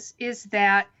is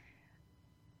that,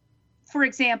 for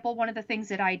example, one of the things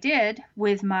that I did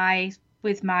with my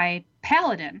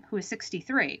paladin, who is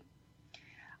 63,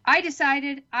 I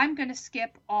decided I'm going to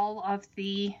skip all of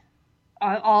the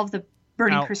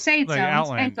Burning Crusade zones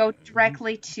Outland, and go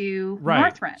directly to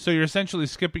Northrend. So you're essentially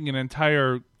skipping an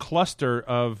entire cluster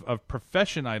of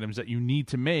profession items that you need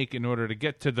to make in order to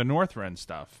get to the Northrend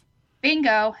stuff.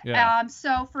 Bingo. Yeah.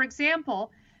 So, for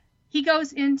example, he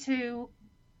goes into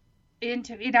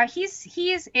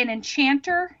he is an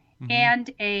enchanter and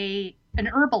an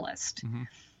herbalist. Mm-hmm.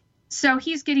 So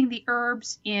he's getting the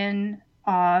herbs in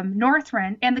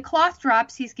Northrend, and the cloth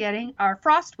drops he's getting are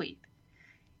Frostweave.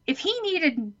 If he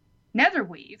needed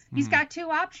Netherweave, he's got two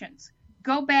options.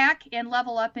 Go back and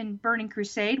level up in Burning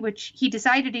Crusade, which he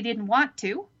decided he didn't want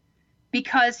to,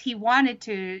 because he wanted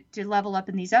to level up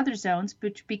in these other zones,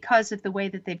 but because of the way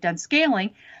that they've done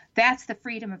scaling, that's the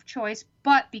freedom of choice.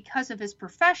 But because of his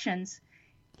professions,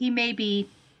 he may be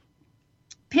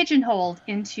pigeonholed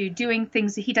into doing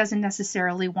things that he doesn't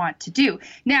necessarily want to do.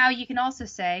 Now, you can also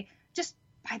say, just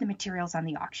buy the materials on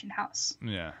the auction house.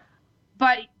 Yeah.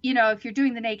 But, if you're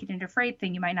doing the Naked and Afraid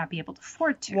thing, you might not be able to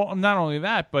afford to. Well, not only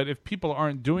that, but if people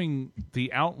aren't doing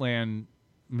the Outland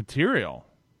material,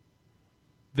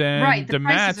 then the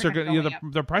mats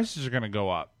their prices are going to go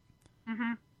up.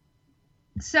 Mm-hmm.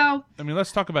 So, I mean,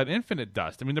 let's talk about Infinite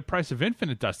Dust. I mean, the price of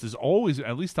Infinite Dust is always,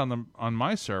 at least on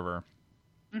my server,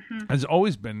 has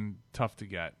always been tough to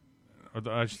get. Or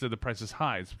I should say the price is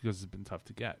high. It's because it's been tough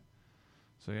to get.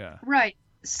 So, yeah. Right.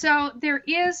 So there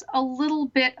is a little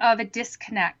bit of a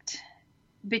disconnect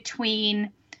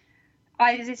between,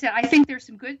 as I said, I think there's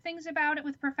some good things about it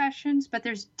with professions, but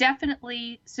there's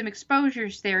definitely some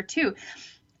exposures there too.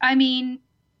 I mean,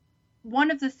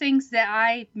 one of the things that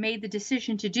I made the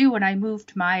decision to do when I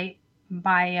moved my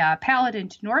paladin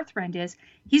to Northrend is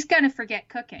he's going to forget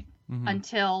cooking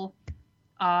until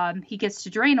he gets to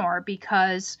Draenor,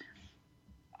 because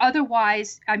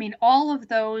otherwise, I mean, all of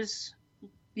those,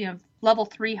 level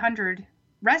 300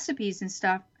 recipes and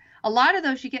stuff, a lot of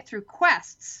those you get through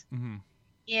quests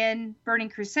in Burning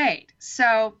Crusade.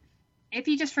 So if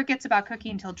he just forgets about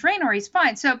cooking until Draenor, he's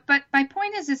fine. So, but my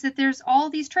point is that there's all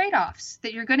these trade-offs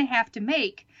that you're going to have to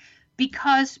make,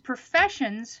 because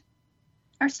professions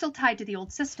are still tied to the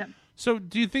old system. So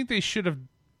do you think they should have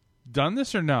done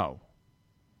this or no?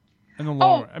 In the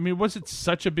long run? I mean, was it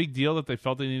such a big deal that they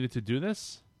felt they needed to do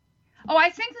this? Oh, I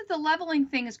think that the leveling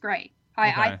thing is great.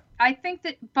 I think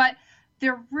that, but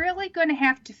they're really going to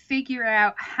have to figure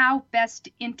out how best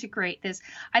to integrate this.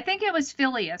 I think it was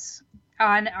Phileas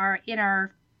in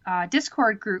our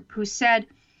Discord group who said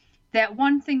that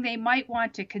one thing they might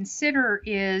want to consider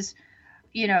is,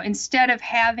 instead of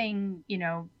having,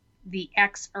 the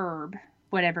X herb,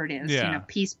 whatever it is,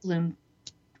 peace bloom,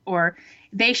 or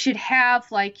they should have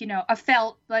a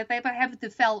felt, like they have the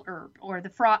fell herb or the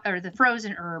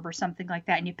frozen herb or something like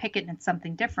that, and you pick it and it's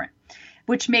something different,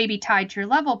 which may be tied to your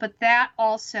level, but that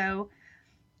also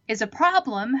is a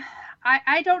problem.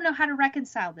 I don't know how to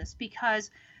reconcile this,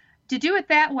 because to do it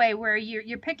that way, where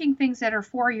you're picking things that are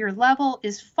for your level,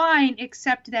 is fine,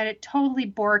 except that it totally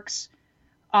borks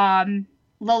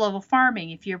low-level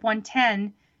farming. If you're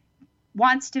 110,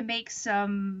 wants to make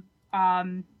some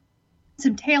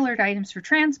tailored items for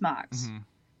transmogs,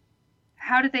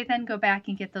 how do they then go back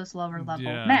and get those lower level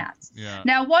mats? Yeah.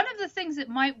 Now, one of the things that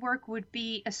might work would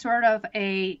be a sort of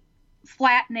a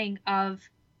flattening of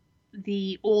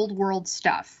the old world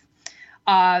stuff.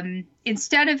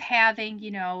 Instead of having,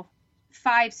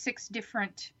 5-6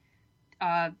 different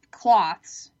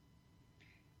cloths,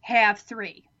 have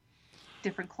 3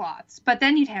 different cloths, but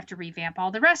then you'd have to revamp all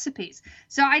the recipes.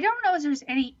 So I don't know if there's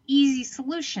any easy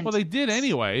solution. Well, they did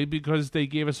anyway, because they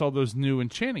gave us all those new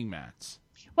enchanting mats.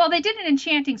 Well, they did an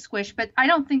enchanting squish, but I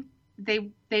don't think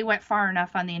they went far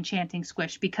enough on the enchanting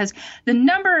squish, because the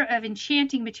number of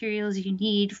enchanting materials you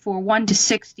need for 1 to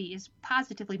 60 is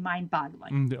positively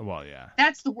mind-boggling. Well, yeah.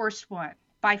 That's the worst one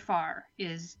by far,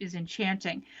 is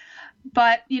enchanting.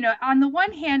 But, on the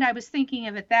one hand, I was thinking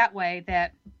of it that way,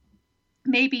 that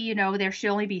maybe, there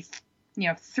should only be,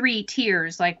 3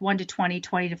 tiers, like 1 to 20,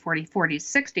 20 to 40, 40 to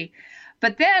 60.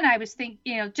 But then I was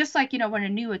thinking, just like, when a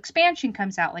new expansion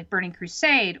comes out, like Burning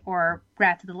Crusade or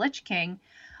Wrath of the Lich King,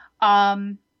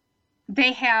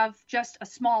 they have just a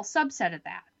small subset of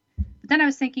that. But then I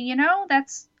was thinking,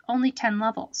 that's only 10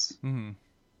 levels. Mm-hmm.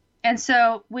 And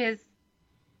so with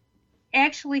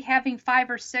actually having 5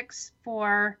 or 6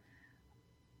 for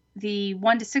the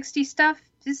 1 to 60 stuff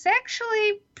is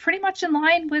actually pretty much in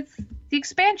line with the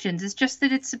expansions. It's just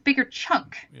that it's a bigger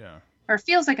chunk. Yeah. Or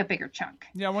feels like a bigger chunk.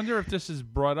 Yeah, I wonder if this is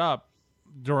brought up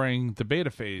during the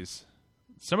beta phase.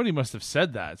 Somebody must have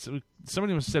said that. So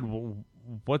somebody must have said, well,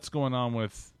 what's going on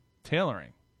with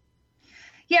tailoring?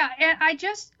 Yeah, and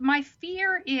my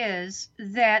fear is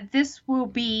that this will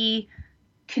be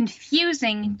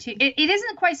confusing to, it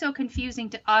isn't quite so confusing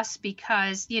to us,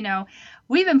 because,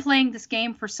 we've been playing this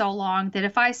game for so long that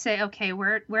if I say, okay,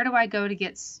 where do I go to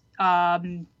get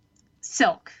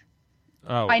silk?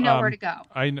 Oh, I know where to go.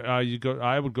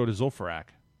 I would go to Zul'Farrak.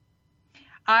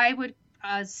 I would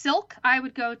silk. I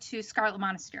would go to Scarlet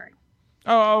Monastery.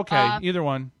 Oh, okay. Either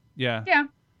one. Yeah. Yeah.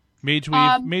 Mage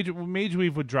Weave. Mage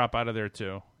Weave would drop out of there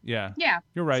too. Yeah. Yeah.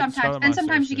 You're right.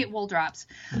 Sometimes you get wool drops,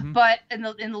 but in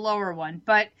the lower one.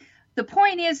 But the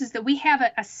point is that we have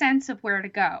a sense of where to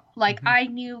go. Like I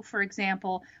knew, for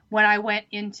example, when I went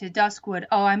into Duskwood,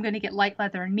 I'm going to get light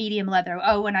leather and medium leather.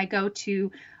 Oh, when I go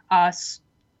to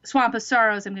Swamp of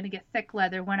Sorrows, I'm going to get thick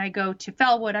leather. When I go to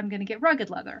Fellwood, I'm going to get rugged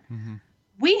leather. Mm-hmm.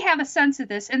 We have a sense of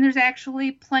this, and there's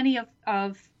actually plenty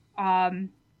of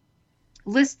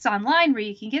lists online where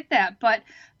you can get that. But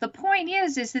the point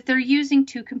is that they're using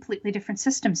 2 completely different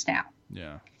systems now.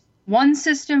 Yeah. One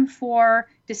system for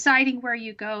deciding where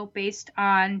you go based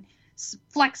on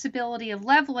flexibility of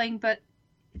leveling, but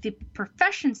the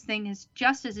professions thing is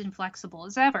just as inflexible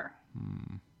as ever.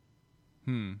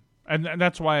 And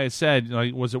that's why I said,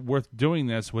 was it worth doing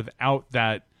this without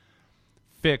that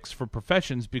fix for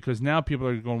professions? Because now people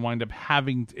are going to wind up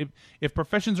having, if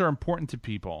professions are important to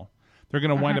people, they're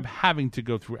going to wind up having to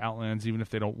go through Outlands even if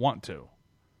they don't want to.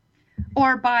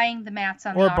 Or buying the mats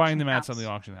on the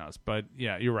auction house. But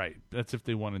yeah, you're right. That's if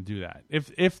they want to do that.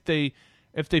 If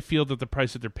they feel that the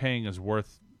price that they're paying is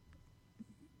worth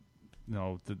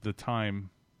the time.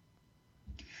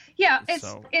 Yeah,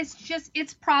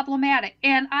 it's problematic.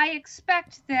 And I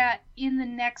expect that in the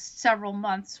next several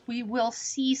months we will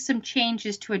see some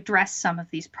changes to address some of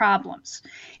these problems.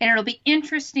 And it'll be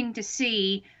interesting to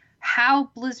see how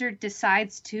Blizzard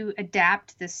decides to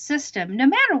adapt this system. No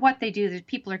matter what they do,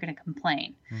 people are going to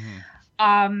complain.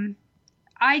 Mm-hmm.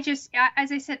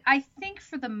 As I said, I think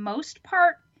for the most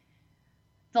part,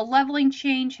 the leveling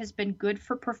change has been good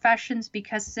for professions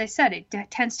because, as I said, it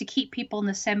tends to keep people in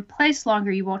the same place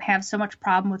longer. You won't have so much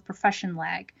problem with profession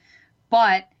lag.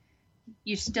 But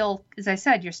you still, as I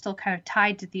said, you're still kind of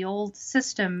tied to the old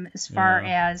system as far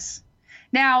as...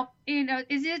 Now,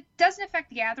 it doesn't affect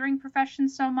the gathering profession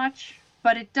so much,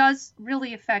 but it does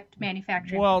really affect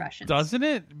manufacturing professions. Well, doesn't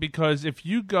it? Because if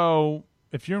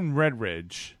you're in Red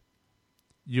Ridge,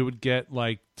 you would get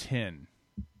like tin.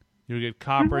 You would get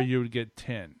copper, mm-hmm. You would get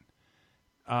tin.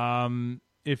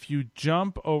 If you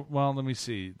jump, let me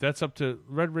see. That's up to,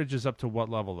 Red Ridge is up to what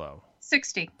level though?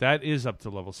 60. That is up to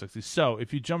level 60. So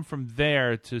if you jump from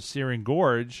there to Searing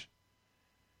Gorge,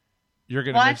 you're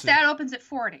going to that opens at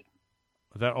 40.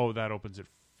 That opens at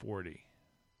 40.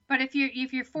 But if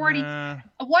you're 40,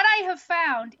 what I have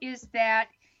found is that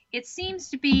it seems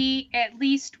to be, at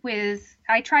least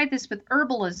I tried this with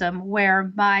herbalism,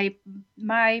 where my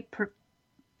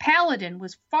paladin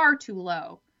was far too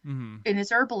low mm-hmm. in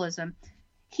his herbalism.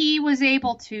 He was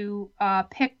able to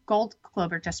pick gold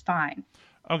clover just fine.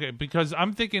 Okay, because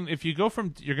I'm thinking if you're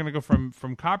going to go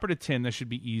from copper to tin, that should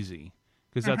be easy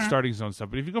because that's mm-hmm. starting zone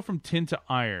stuff. But if you go from tin to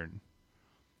iron,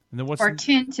 and then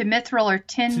tin to mithril or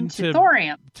tin to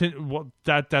thorium.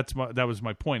 That was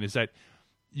my point, is that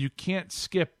you can't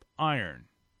skip iron.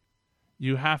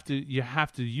 You have to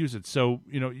use it. So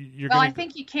I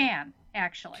think you can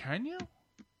actually. Can you?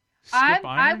 Skip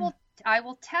iron? I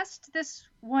will test this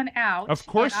one out. Of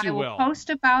course you will. I will post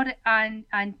about it on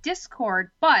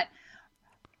Discord. But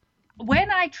when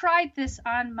I tried this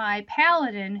on my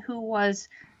paladin, who was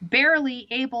barely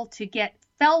able to get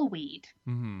fellweed.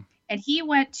 Mm-hmm. And he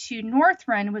went to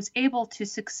Northrend and was able to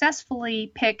successfully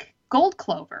pick gold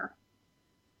clover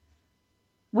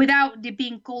without it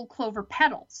being gold clover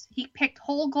petals. He picked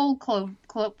whole gold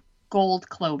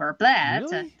clover. Blah,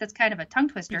 really? That's kind of a tongue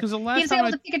twister. Because he was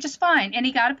able to pick it just fine, and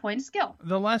he got a point of skill.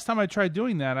 The last time I tried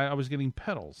doing that, I was getting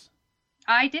petals.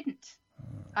 I didn't.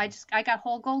 I got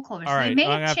whole gold clover. So right, they may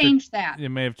have changed that. They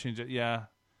may have changed it, yeah.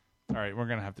 All right, we're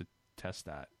going to have to test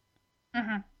that.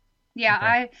 Mm-hmm. Yeah,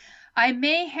 okay. I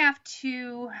may have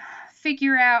to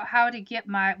figure out how to get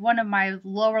one of my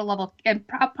lower level, and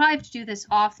I'll probably have to do this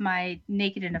off my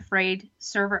Naked and Afraid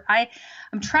server.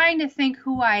 I'm trying to think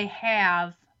who I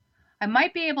have. I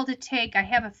might be able to I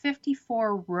have a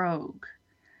 54 rogue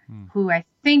who I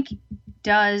think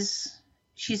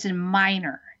she's a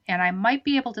miner, and I might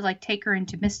be able to take her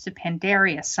into Mists of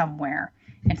Pandaria somewhere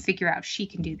and figure out if she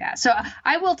can do that. So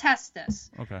I will test this.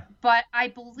 Okay. But I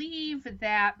believe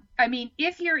that,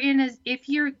 if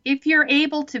you're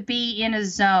able to be in a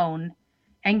zone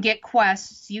and get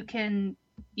quests, you can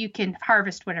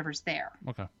harvest whatever's there.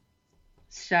 Okay.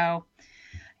 So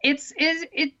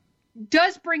it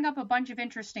does bring up a bunch of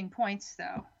interesting points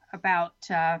though about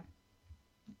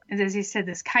as you said,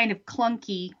 this kind of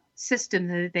clunky system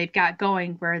that they've got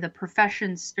going where the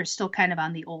professions are still kind of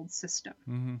on the old system.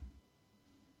 Mm-hmm.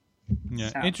 Yeah,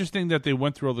 so. Interesting that they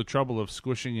went through all the trouble of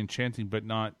squishing enchanting, but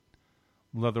not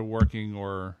leatherworking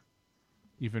or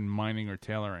even mining or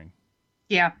tailoring.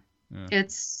 Yeah.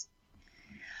 It's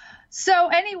so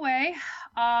anyway.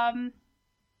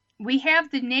 We have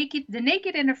the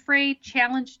Naked and Afraid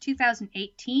Challenge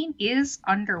 2018 is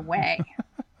underway.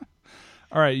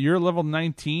 All right, you're level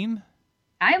 19.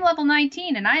 I am level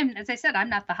 19, and as I said, I'm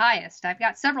not the highest. I've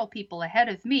got several people ahead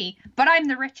of me, but I'm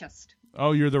the richest.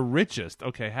 Oh, you're the richest.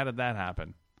 Okay, how did that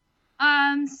happen?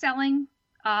 Selling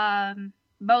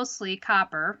mostly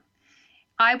copper.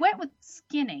 I went with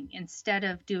skinning instead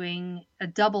of doing a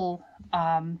double.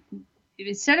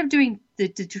 Instead of doing the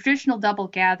traditional double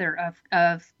gather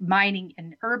of mining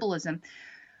and herbalism,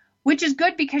 which is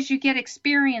good because you get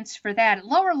experience for that. At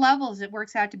lower levels, it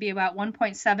works out to be about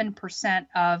 1.7%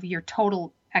 of your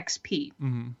total XP.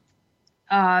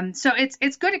 Mm-hmm. So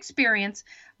it's good experience,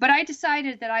 but I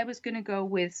decided that I was going to go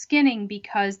with skinning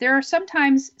because there are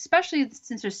sometimes, especially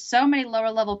since there's so many lower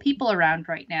level people around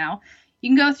right now, you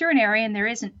can go through an area and there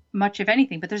isn't much of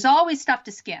anything, but there's always stuff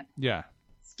to skin. Yeah.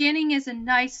 Skinning is a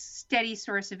nice, steady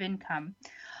source of income.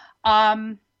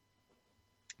 And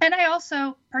I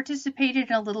also participated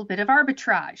in a little bit of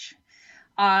arbitrage.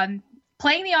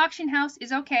 Playing the auction house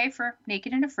is okay for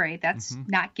Naked and Afraid. That's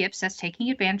mm-hmm. not Gips. That's taking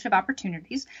advantage of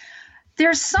opportunities.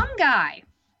 There's some guy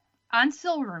on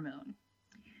Silvermoon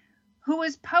who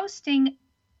is posting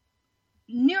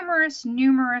numerous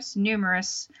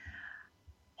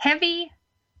heavy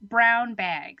brown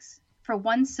bags for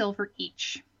 1 silver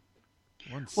each.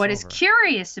 What is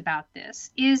curious about this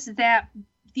is that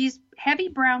these heavy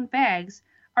brown bags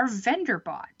are vendor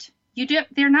bought.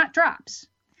 They're not drops.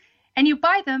 And you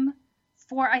buy them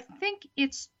for, I think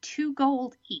it's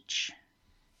 $2 each.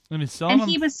 And he's selling them?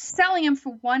 He was selling them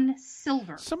for $1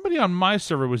 silver. Somebody on my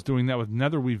server was doing that with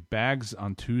netherweave bags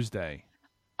on Tuesday.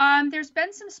 There's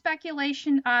been some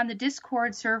speculation on the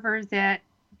Discord server that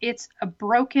it's a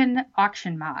broken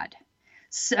auction mod.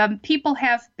 Some people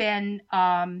have been...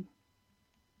 I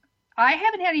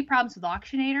haven't had any problems with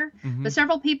Auctionator, but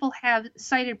several people have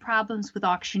cited problems with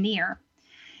Auctioneer.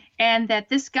 And that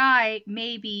this guy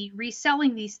may be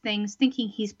reselling these things thinking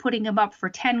he's putting them up for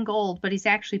 10 gold, but he's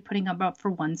actually putting them up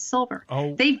for $1 silver.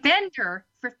 Oh. They vendor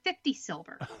for 50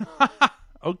 silver.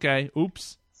 Okay.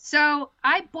 Oops. So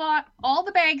I bought all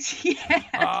the bags he had,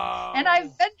 and I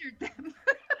vendored them.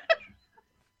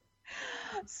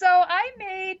 So I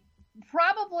made,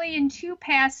 probably in 2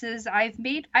 passes, I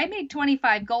made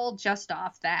 25 gold just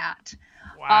off that.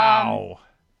 Wow.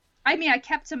 I mean, I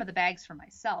kept some of the bags for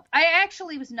myself. I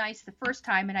actually was nice the first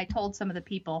time, and I told some of the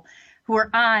people who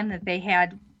were on that they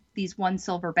had these $1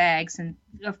 silver bags, and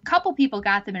a couple people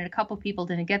got them, and a couple people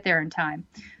didn't get there in time.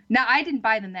 Now, I didn't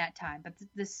buy them that time, but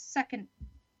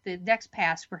the next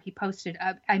pass where he posted,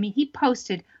 he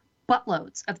posted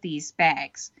buttloads of these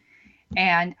bags,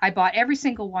 and I bought every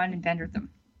single one and vendored them.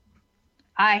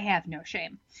 I have no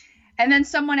shame. And then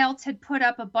someone else had put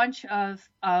up a bunch of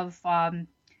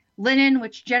linen,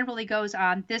 which generally goes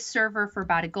on this server for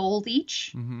about $1 gold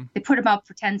each. They put them up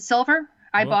for 10 silver.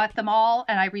 I bought them all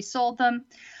and I resold them.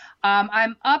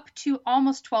 I'm up to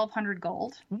almost 1,200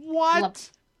 gold. What?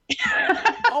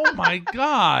 Oh my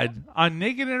God! On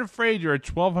Naked and Afraid, you're at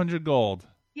 1,200 gold.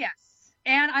 Yes,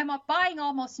 and I'm up buying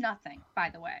almost nothing. By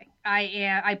the way,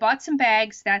 I bought some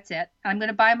bags. That's it. I'm going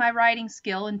to buy my riding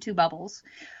skill and 2 bubbles,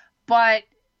 but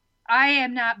I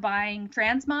am not buying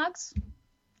transmogs.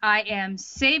 I am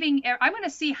saving. I'm going to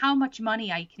see how much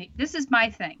money I can. This is my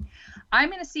thing. I'm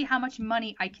going to see how much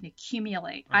money I can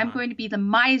accumulate. I'm going to be the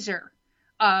miser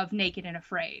of Naked and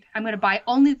Afraid. I'm going to buy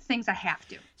only the things I have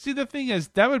to. See, the thing is,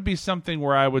 that would be something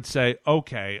where I would say,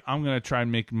 okay, I'm going to try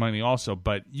and make money also,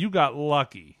 but you got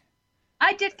lucky.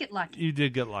 I did get lucky. You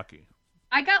did get lucky.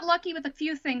 I got lucky with a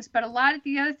few things, but a lot of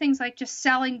the other things, like just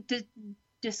selling,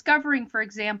 discovering, for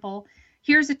example,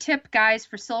 here's a tip, guys,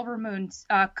 for Silvermoon.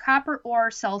 Copper ore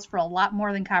sells for a lot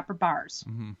more than copper bars.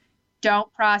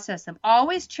 Don't process them.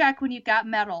 Always check when you've got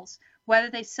metals, whether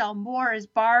they sell more as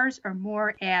bars or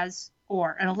more as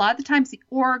ore. And a lot of the times the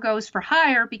ore goes for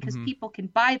higher because people can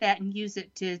buy that and use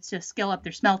it to scale up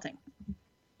their smelting.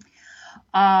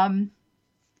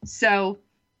 So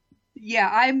yeah,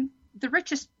 I'm the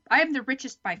richest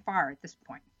by far at this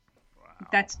point. Wow.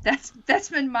 That's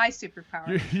been my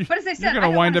superpower. But as I said, you're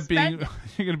gonna wind up being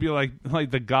you're gonna be like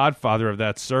the godfather of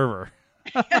that server.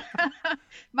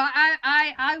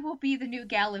 I will be the new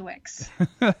Gallywix.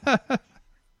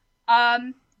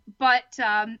 But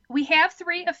we have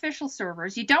 3 official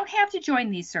servers. You don't have to join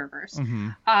these servers.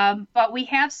 But we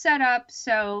have set up,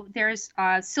 so there's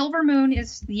Silvermoon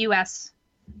is the U.S.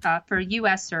 For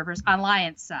U.S. servers on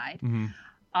Alliance side.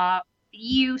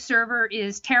 EU server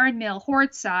is Terran Mill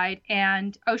Horde side,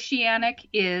 and Oceanic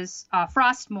is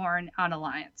Frostmourne on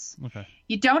Alliance. Okay.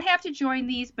 You don't have to join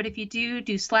these, but if you do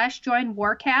 /join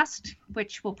Warcast,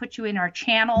 which will put you in our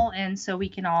channel, and so we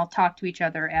can all talk to each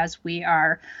other as we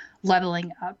are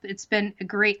leveling up. It's been a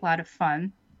great lot of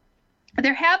fun.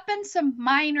 There have been some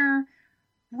minor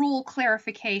rule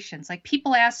clarifications. Like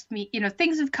people asked me,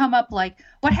 things have come up like,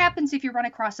 what happens if you run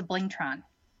across a Blingtron?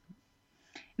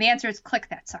 And the answer is click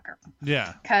that sucker.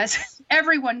 Yeah. Because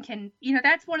everyone can,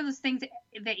 that's one of those things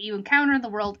that you encounter in the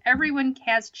world. Everyone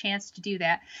has a chance to do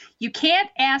that. You can't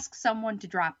ask someone to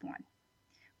drop one.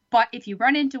 But if you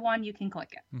run into one, you can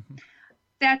click it.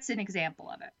 That's an example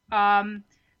of it.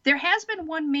 There has been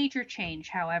one major change,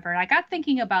 however, and I got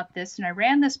thinking about this, and I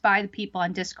ran this by the people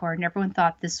on Discord, and everyone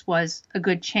thought this was a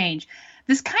good change.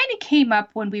 This kind of came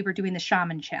up when we were doing the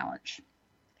Shaman Challenge.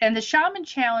 And the Shaman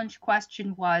Challenge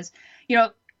question was,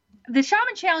 the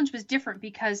Shaman Challenge was different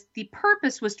because the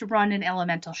purpose was to run an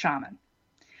Elemental Shaman.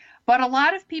 But a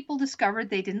lot of people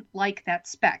discovered they didn't like that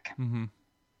spec.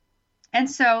 And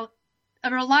so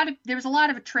there was a lot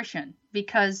of attrition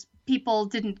because people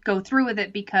didn't go through with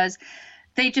it because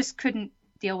they just couldn't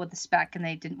deal with the spec and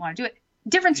they didn't want to do it.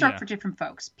 Different sort for different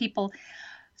folks.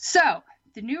 So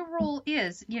the new rule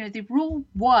is, the rule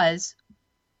was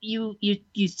you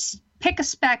pick a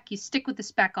spec, you stick with the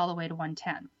spec all the way to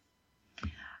 110.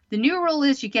 The new rule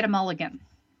is you get a mulligan.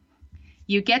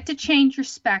 You get to change your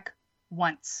spec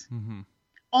once.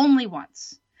 Only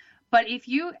once. But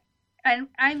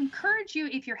I encourage you,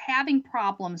 if you're having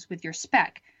problems with your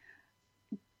spec,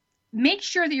 make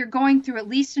sure that you're going through at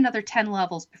least another 10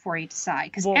 levels before you decide,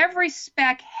 because every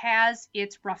spec has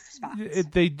its rough spots.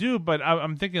 They do, but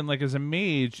I'm thinking, like, as a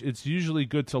mage, it's usually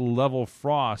good to level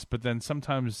frost, but then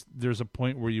sometimes there's a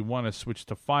point where you want to switch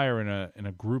to fire in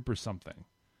a group or something.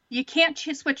 You can't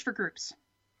switch for groups.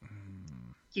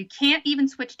 You can't even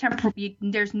switch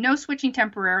there's no switching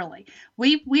temporarily.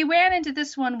 We ran into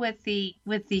this one with the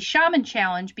shaman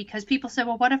challenge, because people said,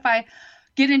 well, what if I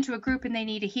get into a group and they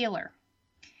need a healer?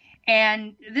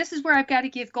 And this is where I've got to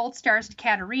give gold stars to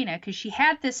Katarina, because she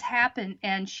had this happen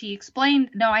and she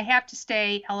explained, no, I have to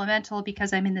stay elemental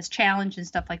because I'm in this challenge and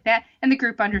stuff like that. And the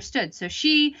group understood. So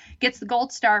she gets the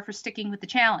gold star for sticking with the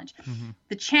challenge. Mm-hmm.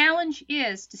 The challenge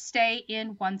is to stay in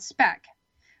one spec.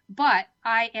 But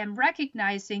I am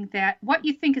recognizing that what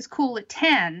you think is cool at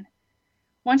 10,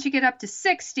 once you get up to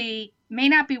 60, may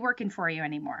not be working for you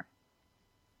anymore.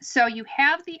 So you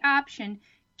have the option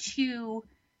to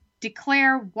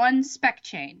declare one spec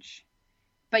change,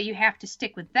 but you have to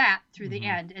stick with that through the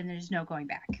end, and there's no going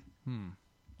back.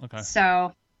 Okay.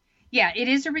 So, yeah, it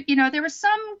is there was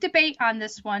some debate on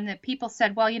this one that people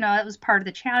said, well, it was part of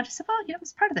the challenge. I said, well, it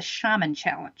was part of the shaman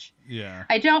challenge. Yeah.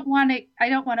 I don't want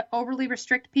to overly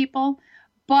restrict people,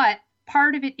 but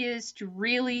part of it is to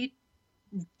really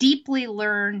deeply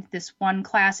learn this one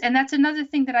class, and that's another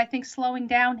thing that I think slowing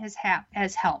down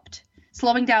has helped.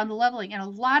 Slowing down the leveling. And a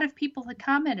lot of people had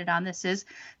commented on this is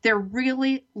they're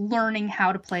really learning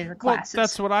how to play their classes. Well,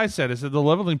 that's what I said, is that the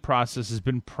leveling process has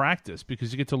been practiced,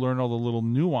 because you get to learn all the little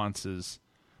nuances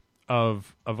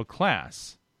of a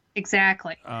class.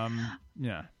 Exactly.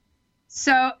 Yeah.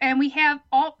 So, and we have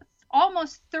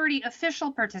almost 30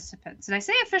 official participants. And I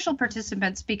say official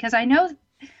participants because I know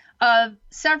of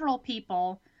several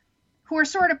people who are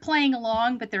sort of playing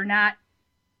along, but they're not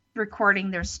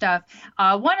recording their stuff.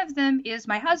 One of them is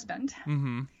my husband,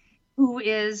 who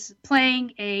is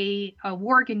playing a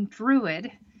Worgen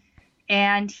druid,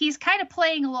 and he's kind of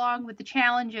playing along with the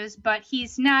challenges, but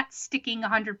he's not sticking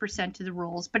 100% to the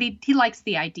rules. But he likes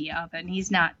the idea of it, and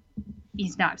he's not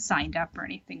signed up or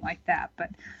anything like that.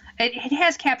 But it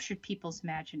has captured people's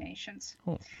imaginations.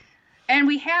 Cool. And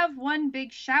we have one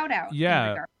big shout out.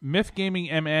 Yeah, Myth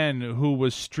Gaming MN, who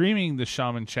was streaming the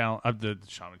Shaman Challenge,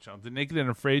 the Naked and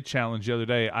Afraid Challenge the other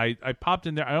day. I popped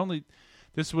in there.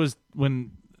 This was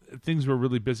when things were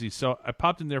really busy, so I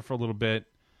popped in there for a little bit,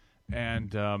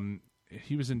 and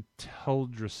he was in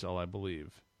Teldrassil, I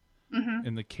believe,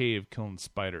 in the cave killing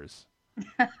spiders.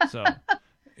 So,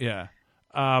 yeah.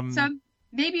 So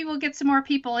maybe we'll get some more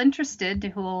people interested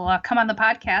who will come on the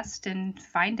podcast and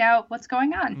find out what's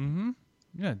going on. Mm-hmm.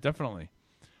 Yeah, definitely.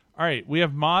 All right, we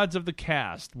have mods of the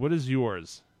cast. What is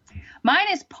yours? Mine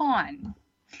is Pawn.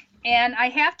 And I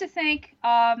have to thank,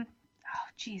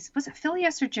 was it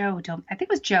Phileas or Joe? I think it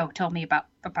was Joe told me about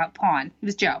Pawn. It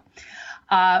was Joe.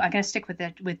 I'm going to stick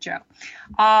with Joe.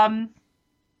 I'm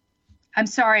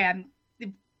sorry,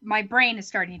 my brain is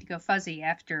starting to go fuzzy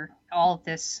after all of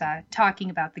this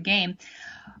talking about the game.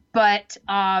 But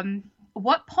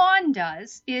what Pawn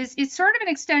does is it's sort of an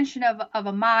extension of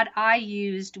a mod I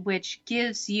used, which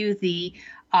gives you the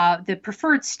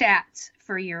preferred stats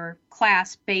for your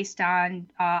class based on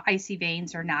Icy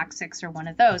Veins or Noxix or one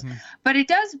of those. Mm-hmm. But it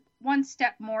does one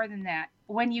step more than that.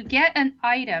 When you get an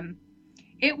item,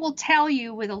 it will tell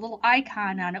you with a little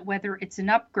icon on it whether it's an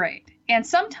upgrade. And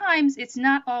sometimes it's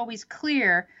not always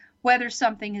clear whether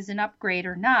something is an upgrade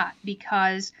or not,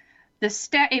 because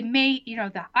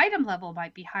the item level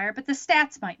might be higher, but the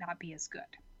stats might not be as good.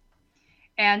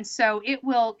 And so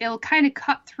it'll kind of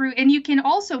cut through, and you can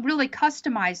also really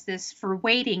customize this for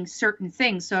weighting certain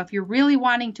things. So if you're really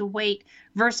wanting to weight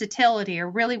versatility or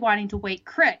really wanting to weight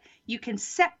crit, you can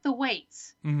set the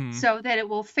weights so that it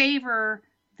will favor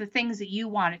the things that you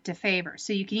want it to favor.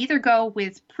 So you can either go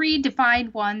with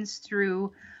predefined ones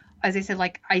through, as I said,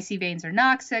 like Icy Veins or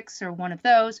Noxix or one of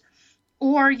those,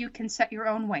 or you can set your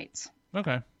own weights.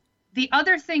 Okay. The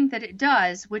other thing that it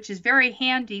does, which is very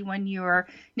handy when you're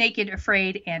naked,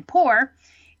 afraid, and poor,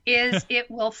 is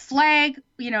it will flag,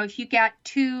 if you got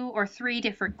 2 or 3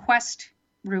 different quest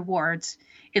rewards,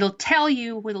 it'll tell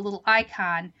you with a little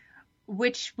icon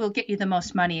which will get you the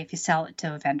most money if you sell it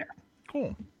to a vendor.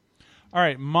 Cool. All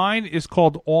right. Mine is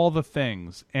called All the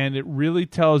Things, and it really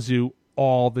tells you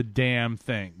all the damn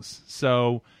things.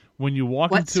 So when you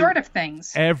walk into... What sort of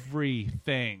things?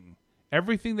 Everything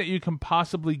that you can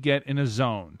possibly get in a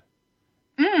zone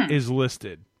is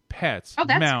listed. Pets,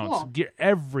 mounts, cool.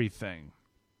 Everything.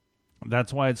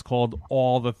 That's why it's called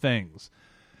All the Things.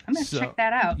 I'm going to check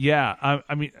that out. Yeah.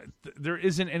 I mean, there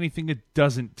isn't anything it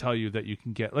doesn't tell you that you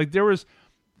can get. Like there was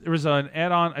an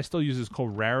add-on I still use, it's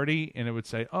called Rarity, and it would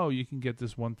say, oh, you can get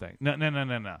this one thing. No.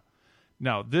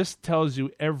 No, this tells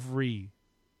you every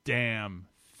damn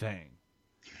thing.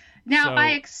 Now,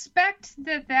 I expect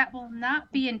that will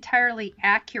not be entirely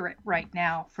accurate right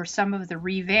now for some of the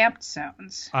revamped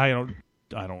zones. I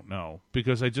don't know,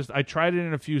 because I tried it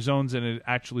in a few zones and it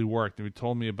actually worked. And it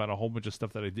told me about a whole bunch of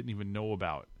stuff that I didn't even know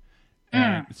about.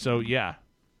 And so, yeah,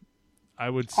 I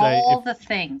would say all the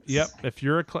things. Yep. If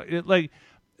you're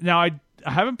now, I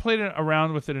haven't played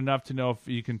around with it enough to know if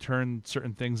you can turn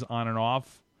certain things on and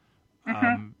off.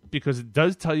 Because it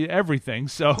does tell you everything.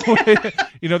 So,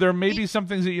 there may be some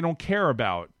things that you don't care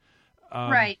about.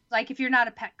 Right. Like if you're not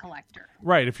a pet collector.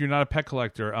 Right. If you're not a pet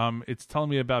collector. It's telling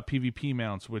me about PvP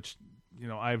mounts, which,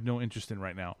 I have no interest in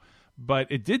right now.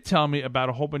 But it did tell me about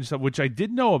a whole bunch of stuff, which I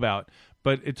did know about.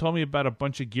 But it told me about a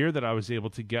bunch of gear that I was able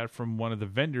to get from one of the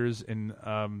vendors in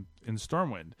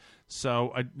Stormwind.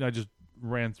 So I just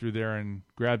ran through there and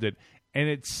grabbed it. And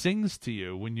it sings to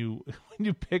you when you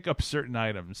pick up certain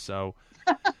items, so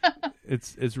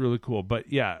it's really cool. But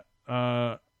yeah,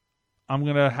 I'm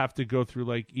gonna have to go through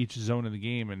like each zone in the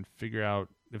game and figure out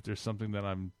if there's something that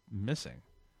I'm missing.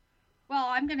 Well,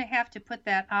 I'm gonna have to put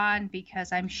that on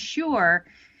because I'm sure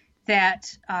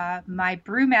that my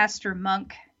brewmaster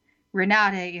monk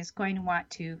Renata is going to want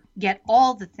to get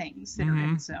all the things that are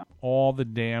in the zone. All the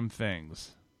damn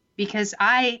things. Because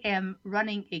I am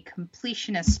running a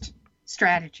completionist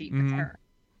strategy with her.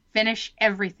 Finish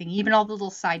everything, even all the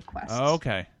little side quests. Oh,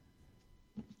 okay.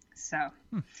 So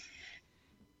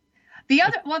the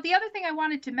other thing I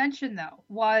wanted to mention though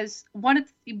was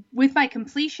with my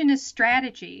completionist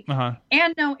strategy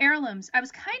and no heirlooms, I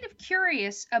was kind of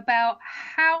curious about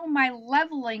how my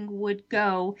leveling would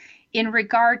go in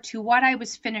regard to what I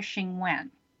was finishing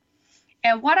when.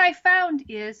 And what I found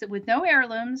is that with no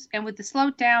heirlooms and with the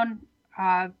slowed down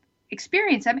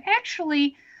experience, I'm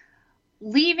actually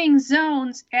leaving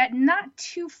zones at not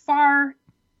too far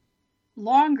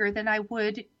longer than I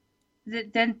would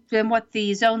than what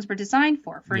the zones were designed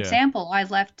for. For example, I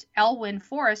left Elwyn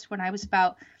Forest when I was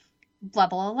about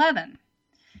level 11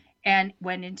 and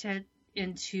went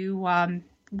into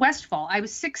Westfall. I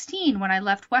was 16 when I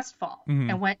left Westfall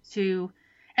and and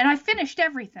I finished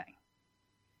everything.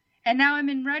 And now I'm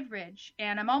in Red Ridge,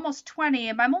 and I'm almost 20,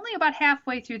 and I'm only about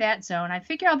halfway through that zone. I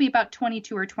figure I'll be about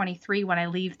 22 or 23 when I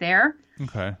leave there.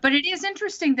 Okay. But it is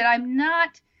interesting that I'm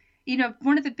not,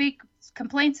 one of the big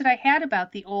complaints that I had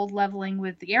about the old leveling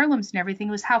with the heirlooms and everything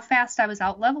was how fast I was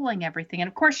out leveling everything. And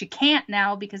of course you can't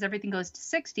now because everything goes to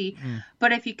 60.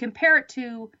 But if you compare it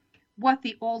to what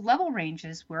the old level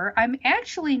ranges were, I'm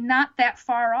actually not that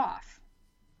far off.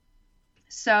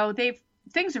 So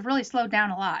things have really slowed down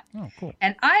a lot. Oh, cool.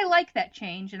 And I like that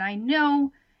change, and I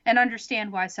know and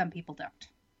understand why some people don't.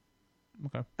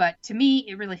 Okay. But to me,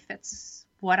 it really fits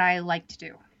what I like to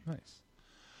do. Nice.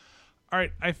 All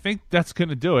right, I think that's going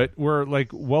to do it. We're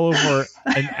like well over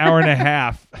an hour and a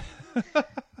half.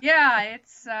 Yeah,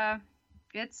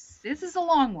 this is a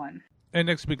long one. And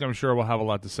next week, I'm sure we'll have a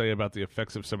lot to say about the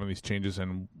effects of some of these changes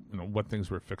and what things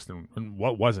were fixed and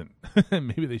what wasn't.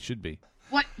 Maybe they should be.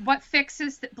 What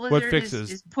fixes that Blizzard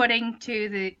is putting to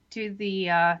the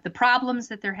problems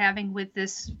that they're having with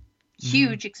this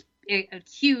huge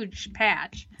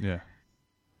patch. Yeah.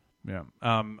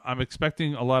 I'm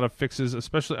expecting a lot of fixes,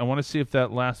 especially I want to see if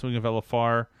that last wing of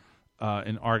LFR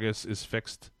in Argus is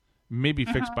fixed. Maybe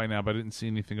fixed by now, but I didn't see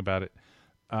anything about it.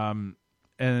 And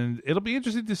it'll be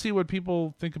interesting to see what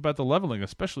people think about the leveling,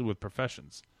 especially with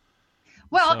professions.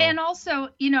 Well, and also,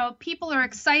 people are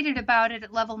excited about it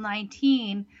at level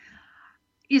 19.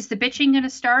 Is the bitching going to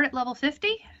start at level 50?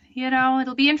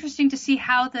 It'll be interesting to see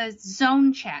how the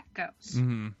zone chat goes.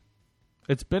 Mm-hmm.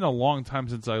 It's been a long time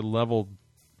since I leveled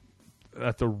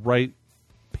at the right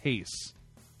pace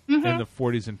in the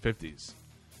 40s and 50s.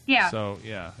 Yeah. So,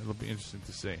 yeah, it'll be interesting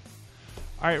to see.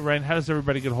 All right, Ryan, how does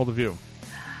everybody get a hold of you?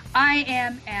 I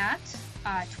am at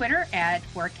Twitter at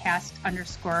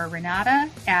Warcast_Renata.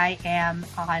 I am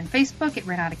on Facebook at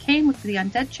Renata Kane, look for the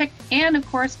Undead Chick. And, of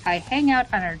course, I hang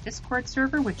out on our Discord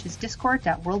server, which is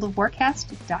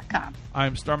discord.worldofwarcast.com.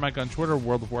 I'm StarMike on Twitter,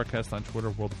 World of Warcast on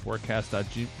Twitter,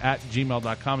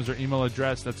 worldofwarcast@gmail.com is our email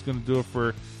address. That's going to do it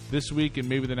for this week and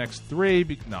maybe the next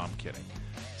 3. No, I'm kidding.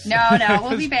 No,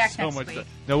 we'll be back next week.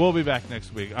 No, we'll be back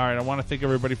next week. All right, I want to thank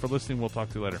everybody for listening. We'll talk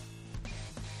to you later.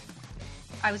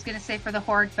 I was going to say for the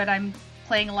Horde, but I'm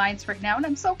playing Alliance right now, and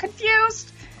I'm so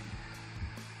confused.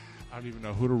 I don't even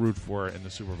know who to root for in the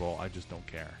Super Bowl. I just don't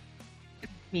care.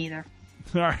 Me either.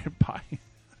 All right, bye.